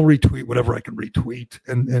retweet whatever I can retweet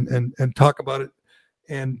and talk about it.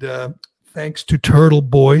 And thanks to Turtle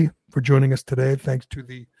Boy for joining us today. Thanks to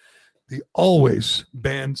the always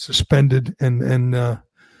banned, suspended,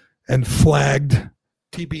 and flagged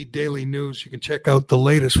TB Daily News. You can check out the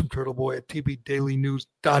latest from Turtle Boy at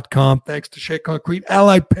tbdailynews.com. Thanks to Shea Concrete,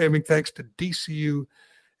 Allied Paving. Thanks to DCU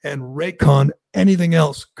and Raycon. Anything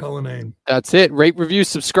else, Cullinane? That's it. Rate, review,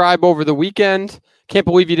 subscribe over the weekend. Can't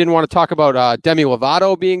believe you didn't want to talk about Demi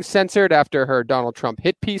Lovato being censored after her Donald Trump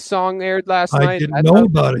hit piece song aired last night. I didn't know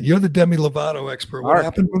about it. You're the Demi Lovato expert. What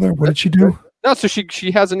happened with her? What did she do? No, so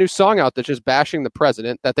she has a new song out that's just bashing the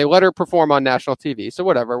president that they let her perform on national TV. So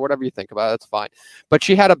whatever you think about it, that's fine. But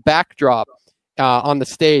she had a backdrop on the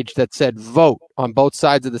stage that said vote on both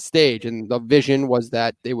sides of the stage. And the vision was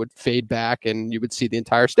that they would fade back and you would see the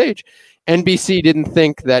entire stage. NBC didn't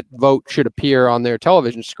think that vote should appear on their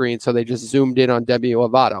television screen, so they just zoomed in on Demi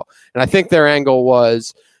Lovato. And I think their angle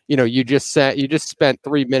was, you just spent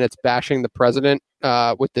 3 minutes bashing the president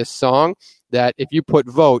with this song, that if you put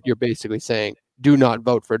vote, you're basically saying do not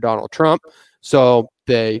vote for Donald Trump. So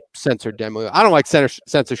they censored Demi. I don't like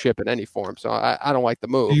censorship in any form, so I don't like the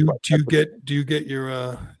move. Do you get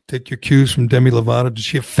your take your cues from Demi Lovato? Does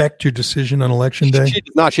she affect your decision on election day? She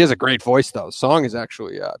does not. She has a great voice, though. The song is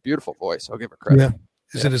actually a beautiful voice. I'll give her credit. Yeah.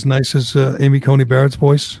 Is it as nice as Amy Coney Barrett's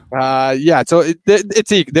voice? Yeah. So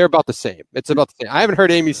they're about the same. It's about the same. I haven't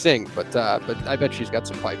heard Amy sing, but I bet she's got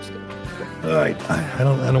some pipes too. All right. I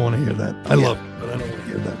don't want to hear that. I love it, but I don't want to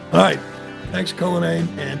hear that. All right. Thanks, Cullinane,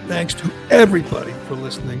 and thanks to everybody for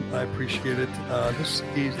listening. I appreciate it. This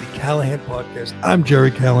is the Callahan Podcast. I'm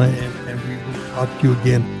Jerry Callahan, and we will talk to you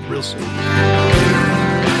again real soon.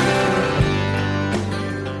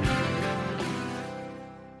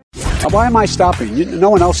 Why am I stopping? No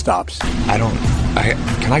one else stops.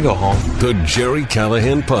 Can I go home? The Jerry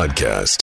Callahan Podcast.